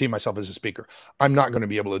just can't see myself as a speaker. I'm not going to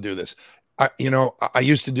be able to do this. I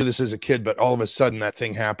used to do this as a kid, but all of a sudden that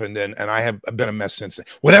thing happened, and I have been a mess since then.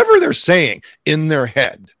 Whatever they're saying in their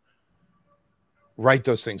head, write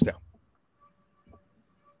those things down.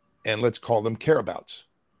 And let's call them careabouts.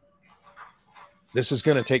 This is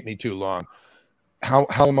going to take me too long.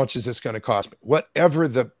 How much is this going to cost me? Whatever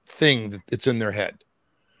the thing that's in their head,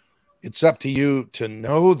 it's up to you to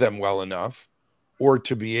know them well enough, or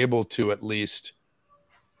to be able to at least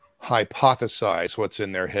hypothesize what's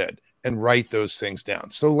in their head and write those things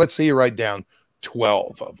down. So let's say you write down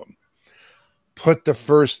 12 of them. Put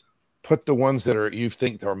the ones that you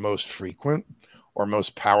think are most frequent or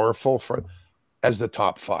most powerful as the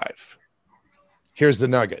top 5. Here's the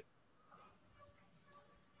nugget.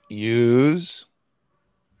 Use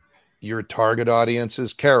your target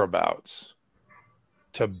audience's careabouts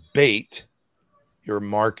to bait your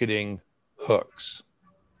marketing hooks,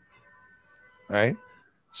 right?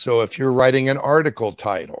 So if you're writing an article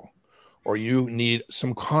title, or you need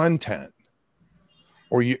some content,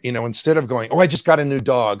 or instead of going, oh, I just got a new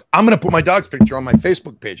dog, I'm going to put my dog's picture on my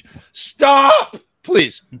Facebook page. Stop,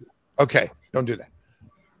 please. Okay, don't do that.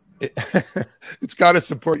 It's got to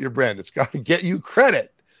support your brand. It's got to get you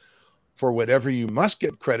credit for whatever you must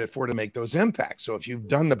get credit for to make those impacts. So if you've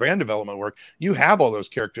done the brand development work, you have all those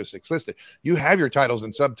characteristics listed. You have your titles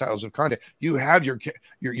and subtitles of content. You have your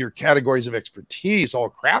categories of expertise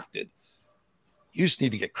all crafted. You just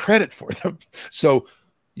need to get credit for them. So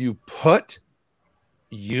you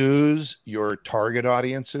use your target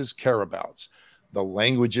audience's careabouts, the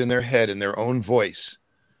language in their head, in their own voice,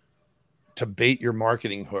 to bait your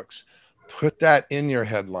marketing hooks. Put that in your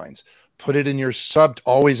headlines. Put it in your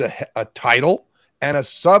always a title and a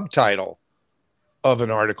subtitle of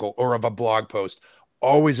an article or of a blog post.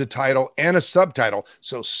 Always a title and a subtitle.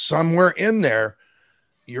 So somewhere in there,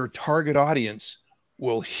 your target audience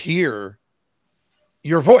will hear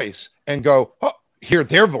your voice and go, oh, hear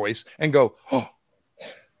their voice and go,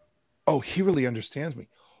 oh, he really understands me.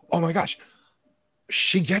 Oh my gosh,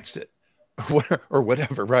 she gets it, or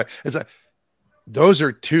whatever, right? It's like, those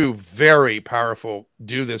are two very powerful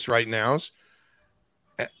do this right nows,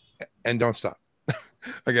 and don't stop.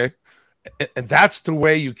 Okay. And that's the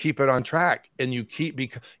way you keep it on track, and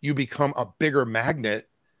you become a bigger magnet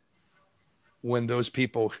when those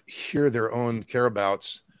people hear their own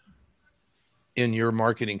careabouts in your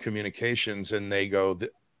marketing communications, and they go,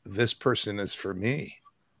 this person is for me.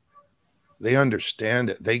 They understand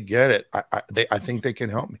it. They get it. I think they can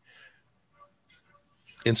help me.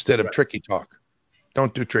 Instead of tricky talk.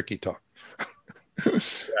 Don't do tricky talk. Right.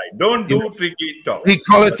 Don't do tricky talk. We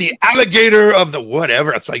call it the alligator of the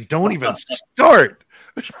whatever. It's like, don't even start.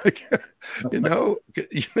 It's like,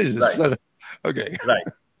 Right. Okay. Right.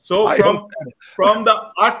 So from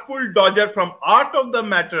the artful dodger, from art of the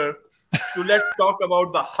matter to let's talk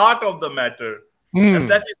about the heart of the matter. And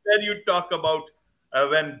that is where you talk about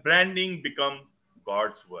when branding become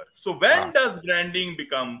God's work. So when does branding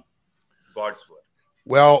become God's work?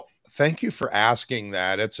 Well, thank you for asking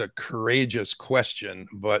that. It's a courageous question,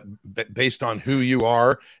 but based on who you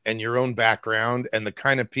are and your own background and the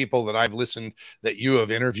kind of people that I've listened that you have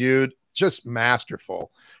interviewed, just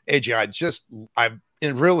masterful. AJ, I've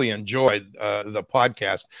really enjoyed the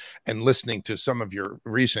podcast and listening to some of your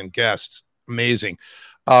recent guests. Amazing.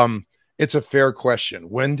 It's a fair question.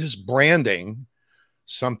 When does branding,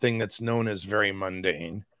 something that's known as very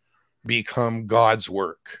mundane, become God's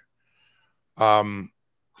work?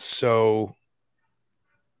 So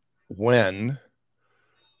when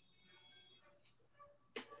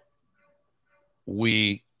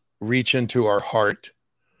we reach into our heart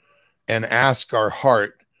and ask our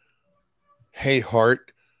heart, hey,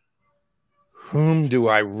 heart, whom do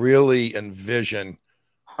I really envision?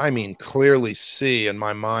 I mean, clearly see in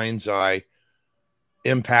my mind's eye,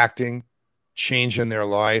 impacting, changing their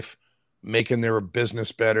life, making their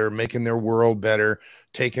business better, making their world better,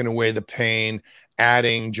 taking away the pain,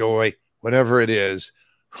 adding joy, whatever it is.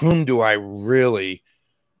 Whom do I really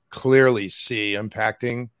clearly see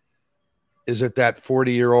impacting? Is it that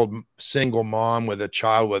 40-year-old single mom with a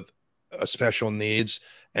child with special needs,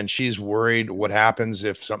 and she's worried what happens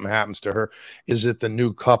if something happens to her? Is it the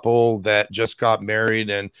new couple that just got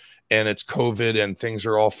married and it's COVID and things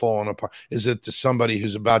are all falling apart? Is it to somebody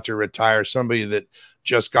who's about to retire, somebody that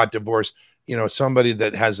just got divorced, somebody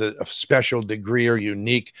that has a special degree or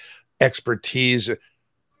unique expertise?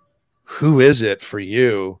 Who is it for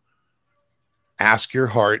you? Ask your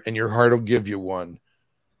heart, and your heart will give you one,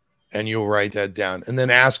 and you'll write that down. And then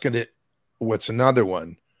ask it, what's another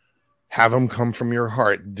one? Have them come from your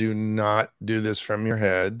heart. Do not do this from your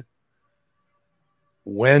head.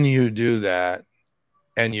 When you do that,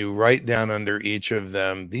 and you write down under each of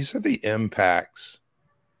them, these are the impacts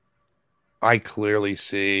I clearly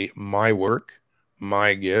see my work,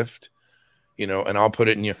 my gift, and I'll put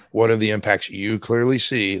it in you. What are the impacts you clearly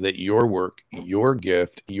see that your work, your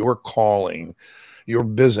gift, your calling, your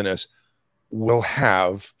business will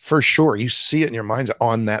have for sure? You see it in your mind's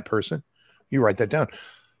on that person. You write that down.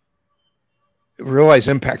 Realize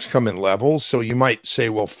impacts come in levels. So you might say,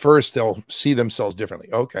 well, first they'll see themselves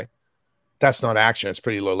differently. Okay. That's not action. It's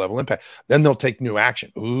pretty low level impact. Then they'll take new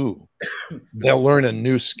action. Ooh, they'll learn a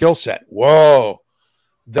new skill set. Whoa.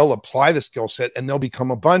 They'll apply the skill set and they'll become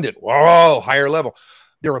abundant. Whoa, higher level.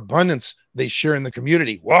 Their abundance they share in the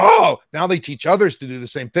community. Whoa, now they teach others to do the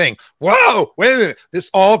same thing. Whoa, wait a minute. This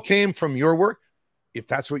all came from your work. If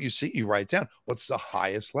that's what you see, you write it down. What's the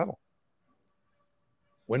highest level?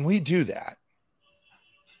 When we do that,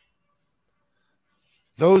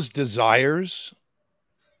 those desires,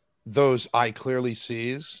 those I clearly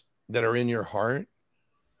sees that are in your heart,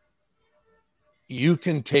 you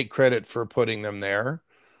can take credit for putting them there,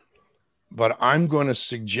 but I'm going to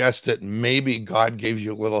suggest that maybe God gave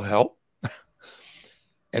you a little help.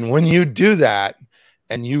 And when you do that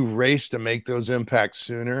and you race to make those impacts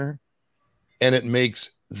sooner, and it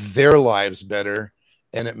makes their lives better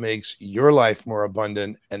and it makes your life more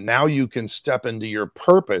abundant, and now you can step into your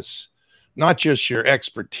purpose, not just your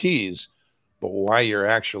expertise, but why you're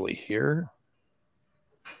actually here.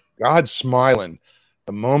 God's smiling.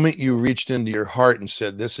 The moment you reached into your heart and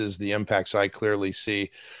said, this is the impacts I clearly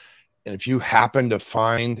see. And if you happen to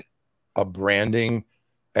find a branding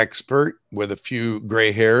expert with a few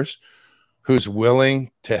gray hairs who's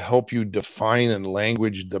willing to help you define and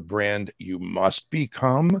language the brand you must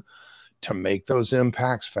become to make those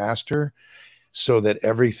impacts faster so that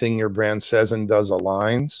everything your brand says and does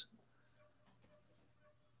aligns,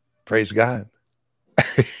 praise God.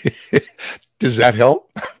 Does that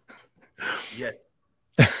help? Yes.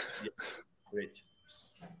 Yes. Great.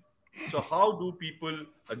 So how do people,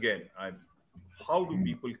 again, how do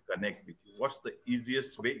people connect with you? What's the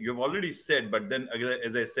easiest way? You've already said, but then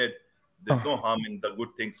as I said, there's no harm in the good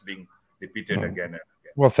things being repeated again and again.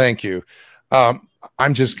 Well, thank you.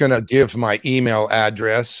 I'm just going to give my email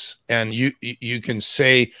address, and you can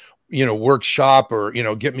say, workshop, or,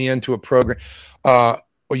 get me into a program.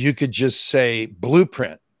 Or you could just say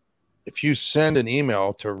blueprint. If you send an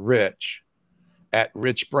email to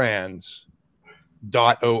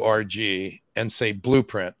rich@richbrands.org and say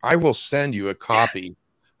blueprint, I will send you a copy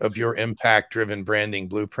of your impact-driven branding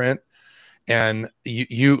blueprint. And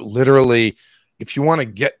you literally, if you want to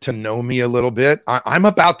get to know me a little bit, I'm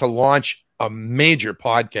about to launch a major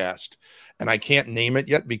podcast, and I can't name it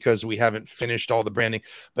yet because we haven't finished all the branding,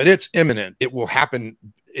 but it's imminent. It will happen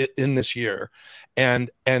in this year, and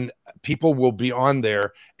people will be on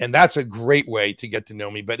there, and that's a great way to get to know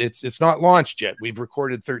me. But it's not launched yet. We've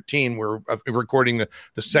recorded 13. We're recording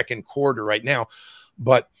the second quarter right now,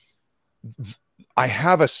 but I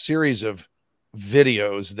have a series of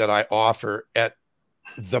videos that I offer at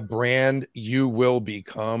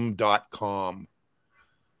thebrandyouwillbecome.com.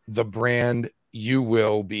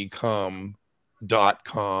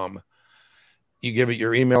 thebrandyouwillbecome.com. You give it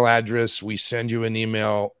your email address, we send you an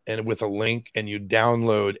email and with a link, and you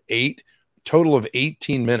download total of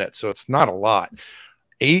 18 minutes. So it's not a lot.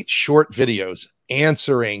 8 short videos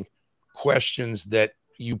answering questions that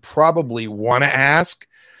you probably want to ask,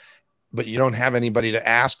 but you don't have anybody to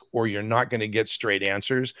ask, or you're not going to get straight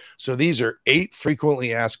answers. So these are 8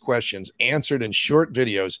 frequently asked questions answered in short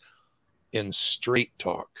videos in straight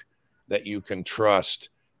talk that you can trust,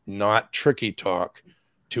 not tricky talk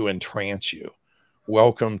to entrance you.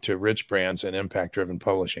 Welcome to Rich Brands and Impact Driven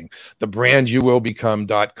Publishing.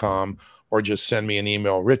 Thebrandyouwillbecome.com, or just send me an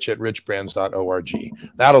email, rich@richbrands.org.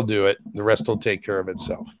 That'll do it. The rest will take care of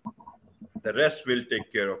itself. The rest will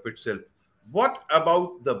take care of itself. What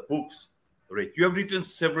about the books, Rich? You have written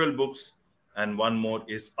several books, and one more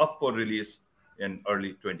is up for release in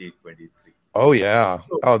early 2023. Oh, yeah.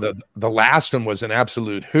 Oh, the last one was an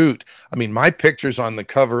absolute hoot. I mean, my picture's on the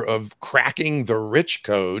cover of Cracking the Rich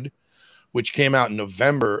Code, which came out in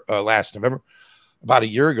November, last November, about a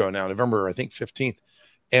year ago now, November, I think 15th.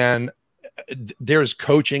 And there's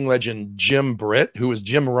coaching legend Jim Britt, who was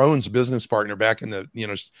Jim Rohn's business partner back in the,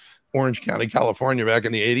 Orange County, California, back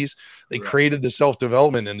in the 80s. They created the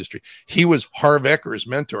self-development industry. He was Harv Eker's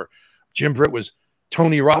mentor. Jim Britt was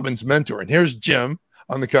Tony Robbins' mentor. And here's Jim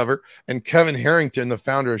on the cover, and Kevin Harrington, the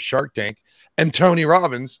founder of Shark Tank, and Tony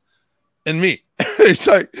Robbins, and me.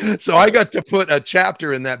 So I got to put a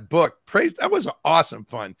chapter in that book. That was awesome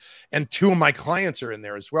fun. And 2 of my clients are in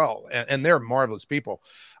there as well. And they're marvelous people.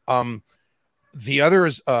 The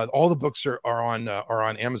others, all the books are on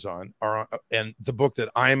Amazon, and the book that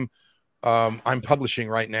I'm publishing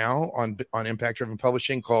right now on Impact Driven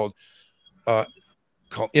Publishing called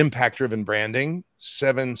Impact Driven Branding: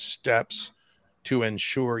 7 Steps to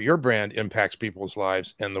Ensure Your Brand Impacts People's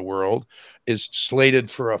Lives and the World, is slated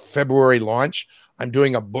for a February launch. I'm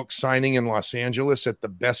doing a book signing in Los Angeles at the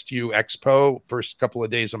Best You Expo first couple of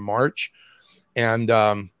days of March, and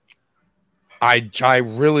I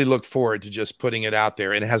really look forward to just putting it out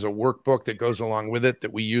there. And it has a workbook that goes along with it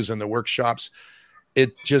that we use in the workshops.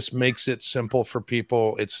 It just makes it simple for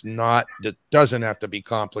people. It doesn't have to be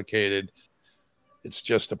complicated. It's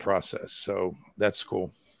just a process. So that's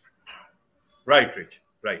cool. Right, Rich.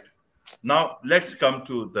 Right. Now let's come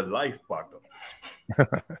to the life part of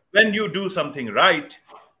it. When you do something right,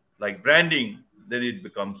 like branding, then it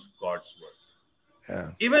becomes God's work.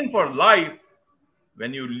 Yeah. Even for life,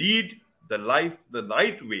 when you lead the life the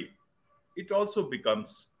right way, it also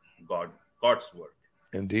becomes God's work.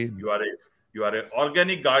 Indeed. You are an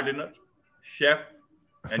organic gardener, chef,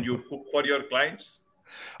 and you cook for your clients.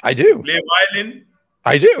 I do. Play violin.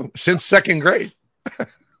 I do, since 2nd grade.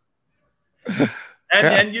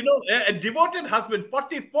 And a devoted husband,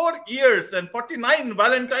 44 years and 49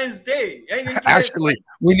 Valentine's Day. Actually,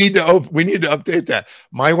 we need to update that.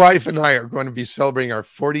 My wife and I are going to be celebrating our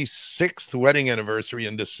 46th wedding anniversary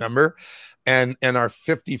in December, and our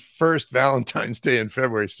 51st Valentine's Day in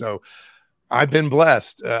February. So I've been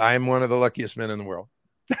blessed. I am one of the luckiest men in the world.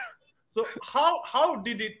 So how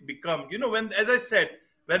did it become? When, as I said,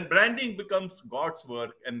 when branding becomes God's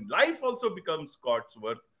work and life also becomes God's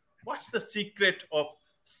work, what's the secret of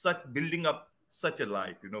such building up such a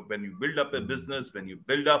life? When you build up a business, when you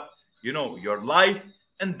build up, your life,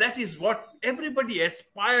 and that is what everybody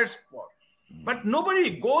aspires for. But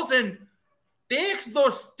nobody goes and takes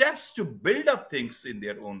those steps to build up things in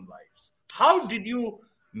their own lives. How did you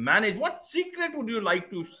manage? What secret would you like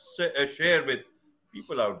to share with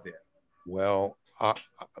people out there? Well,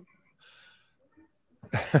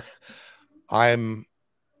 I'm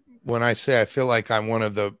when I say I feel like I'm one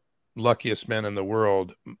of the luckiest men in the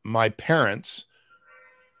world, my parents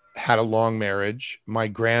had a long marriage. My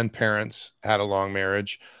grandparents had a long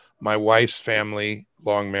marriage. My wife's family,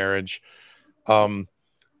 long marriage.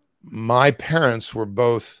 My parents were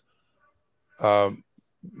both,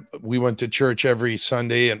 we went to church every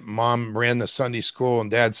Sunday, and mom ran the Sunday school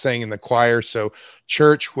and dad sang in the choir. So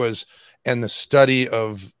church was, and the study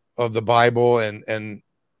of the Bible and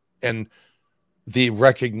the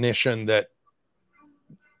recognition that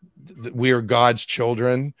we are God's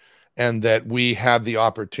children and that we have the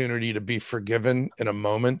opportunity to be forgiven in a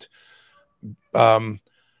moment,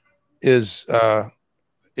 is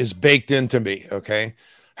baked into me. Okay.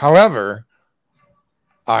 However,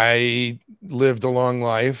 I lived a long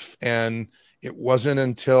life, and it wasn't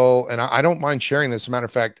until, and I don't mind sharing this. As a matter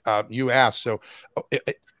of fact, you asked, so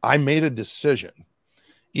I made a decision,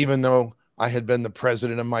 even though I had been the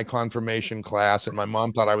president of my confirmation class and my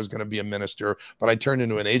mom thought I was going to be a minister, but I turned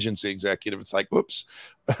into an agency executive. It's like, oops.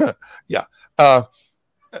 Yeah.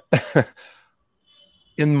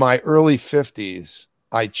 In my early 50s,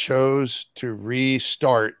 I chose to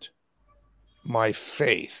restart my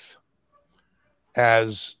faith.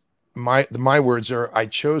 As my words are, I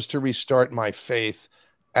chose to restart my faith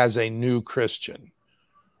as a new Christian.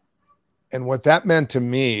 And what that meant to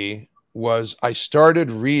me was I started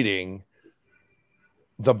reading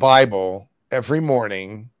the Bible every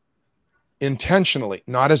morning intentionally,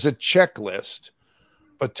 not as a checklist,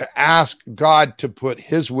 but to ask God to put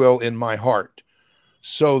his will in my heart,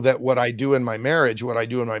 so that what I do in my marriage, what I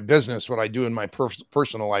do in my business, what I do in my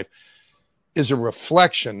personal life is a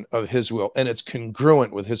reflection of his will, and it's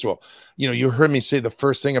congruent with his will. You heard me say the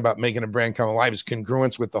first thing about making a brand come alive is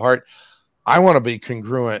congruence with the heart. I want to be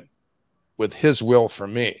congruent with his will for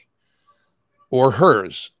me, or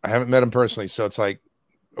hers. I haven't met him personally, so it's like,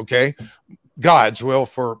 okay, God's will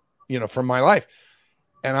for my life.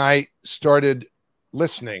 And I started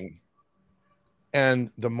listening,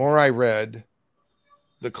 and the more I read,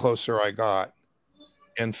 the closer I got.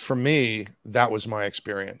 And for me, that was my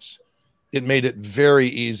experience. It made it very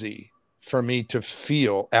easy for me to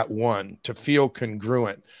feel to feel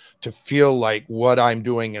congruent, to feel like what I'm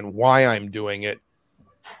doing and why I'm doing it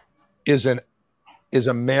is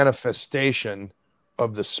a manifestation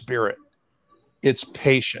of the Spirit. It's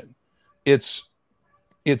patient. It's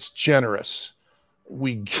generous.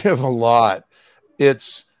 We give a lot.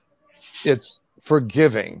 It's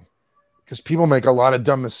forgiving, because people make a lot of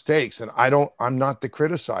dumb mistakes, and I'm not the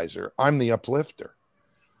criticizer. I'm the uplifter.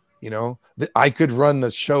 I could run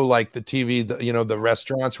the show like the TV, the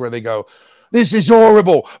restaurants where they go, this is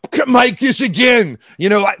horrible. Make this again.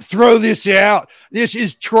 Like throw this out. This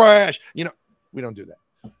is trash. We don't do that.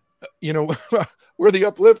 We're the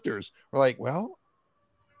uplifters. We're like, well,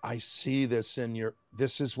 I see this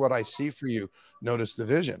this is what I see for you. Notice the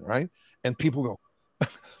vision, right? And people go,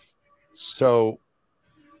 so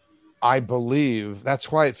I believe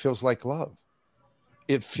that's why it feels like love.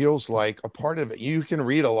 It feels like a part of it. You can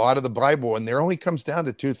read a lot of the Bible, and there only comes down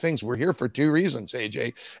to two things. We're here for two reasons,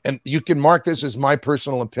 AJ. And you can mark this as my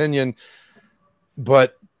personal opinion,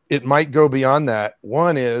 but it might go beyond that.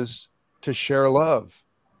 One is to share love.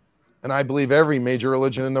 And I believe every major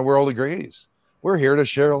religion in the world agrees. We're here to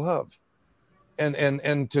share love.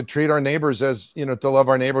 And to treat our neighbors as, to love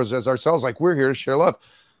our neighbors as ourselves. Like, we're here to share love.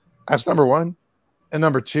 That's number one. And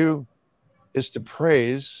number two is to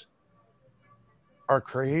praise our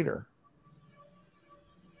Creator.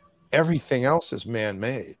 Everything else is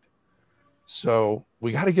man-made. So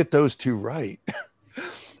we got to get those two right.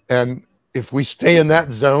 And if we stay in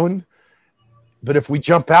that zone, but if we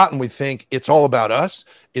jump out and we think it's all about us,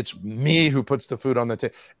 it's me who puts the food on the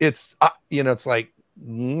table. It's, it's like,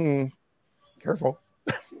 careful.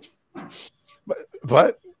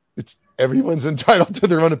 but it's everyone's entitled to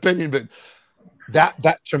their own opinion. But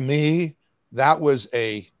that to me, that was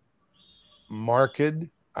a marked,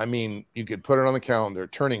 you could put it on the calendar,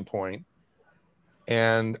 turning point.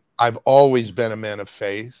 And I've always been a man of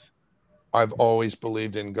faith. I've always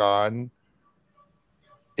believed in God.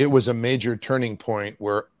 it was a major turning point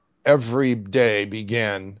where every day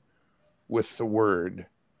began with the word.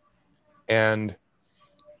 And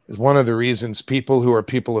it's one of the reasons people who are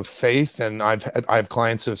people of faith, and I have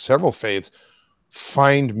clients of several faiths,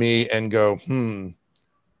 find me and go,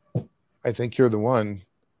 I think you're the one,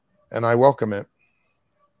 and I welcome it.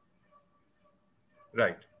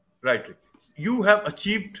 Right, right, Rich. You have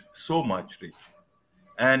achieved so much, Rich.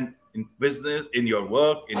 And in business, in your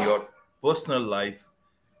work, in your personal life,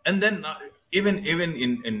 and then even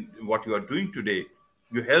in what you are doing today,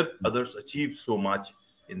 you help others achieve so much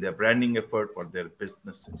in their branding effort for their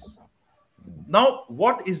businesses. Now,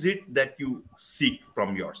 what is it that you seek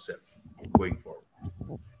from yourself going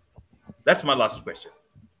forward? That's my last question.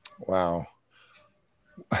 Wow.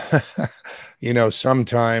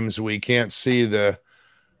 Sometimes we can't see the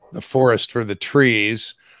forest for the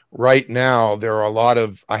trees. Right now,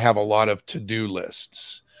 I have a lot of to-do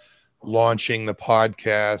lists: launching the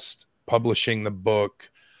podcast, publishing the book,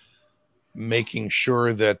 making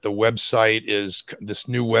sure that this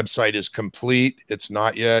new website is complete. It's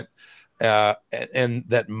not yet. And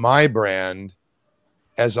that my brand,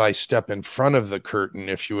 as I step in front of the curtain,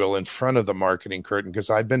 if you will, in front of the marketing curtain, because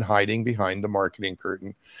I've been hiding behind the marketing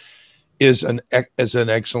curtain, is an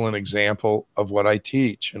excellent example of what I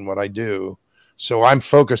teach and what I do. So I'm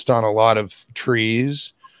focused on a lot of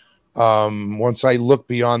trees. Once I look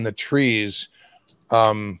beyond the trees,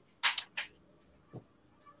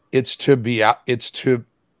 it's to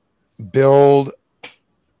build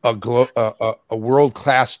a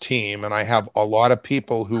world-class team, and I have a lot of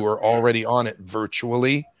people who are already on it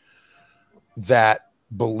virtually that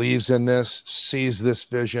believes in this, sees this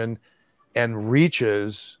vision, and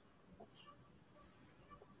reaches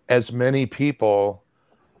as many people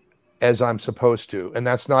as I'm supposed to. And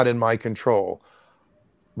that's not in my control.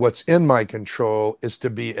 What's in my control is to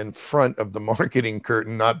be in front of the marketing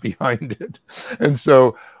curtain, not behind it. And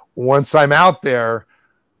so once I'm out there,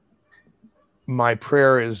 my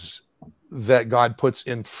prayer is that God puts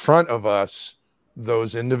in front of us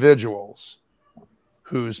those individuals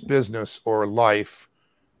whose business or life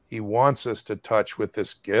he wants us to touch with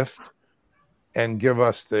this gift, and give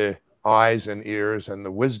us the eyes and ears and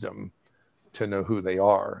the wisdom to know who they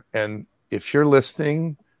are. And if you're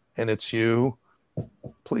listening and it's you,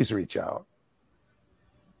 please reach out.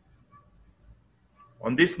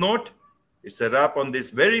 On this note, it's a wrap on this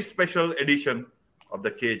very special edition of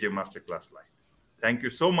the KJ Masterclass Live. Thank you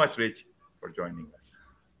so much, Rich, for joining us.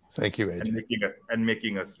 Thank you, AJ. And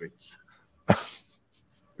making us rich.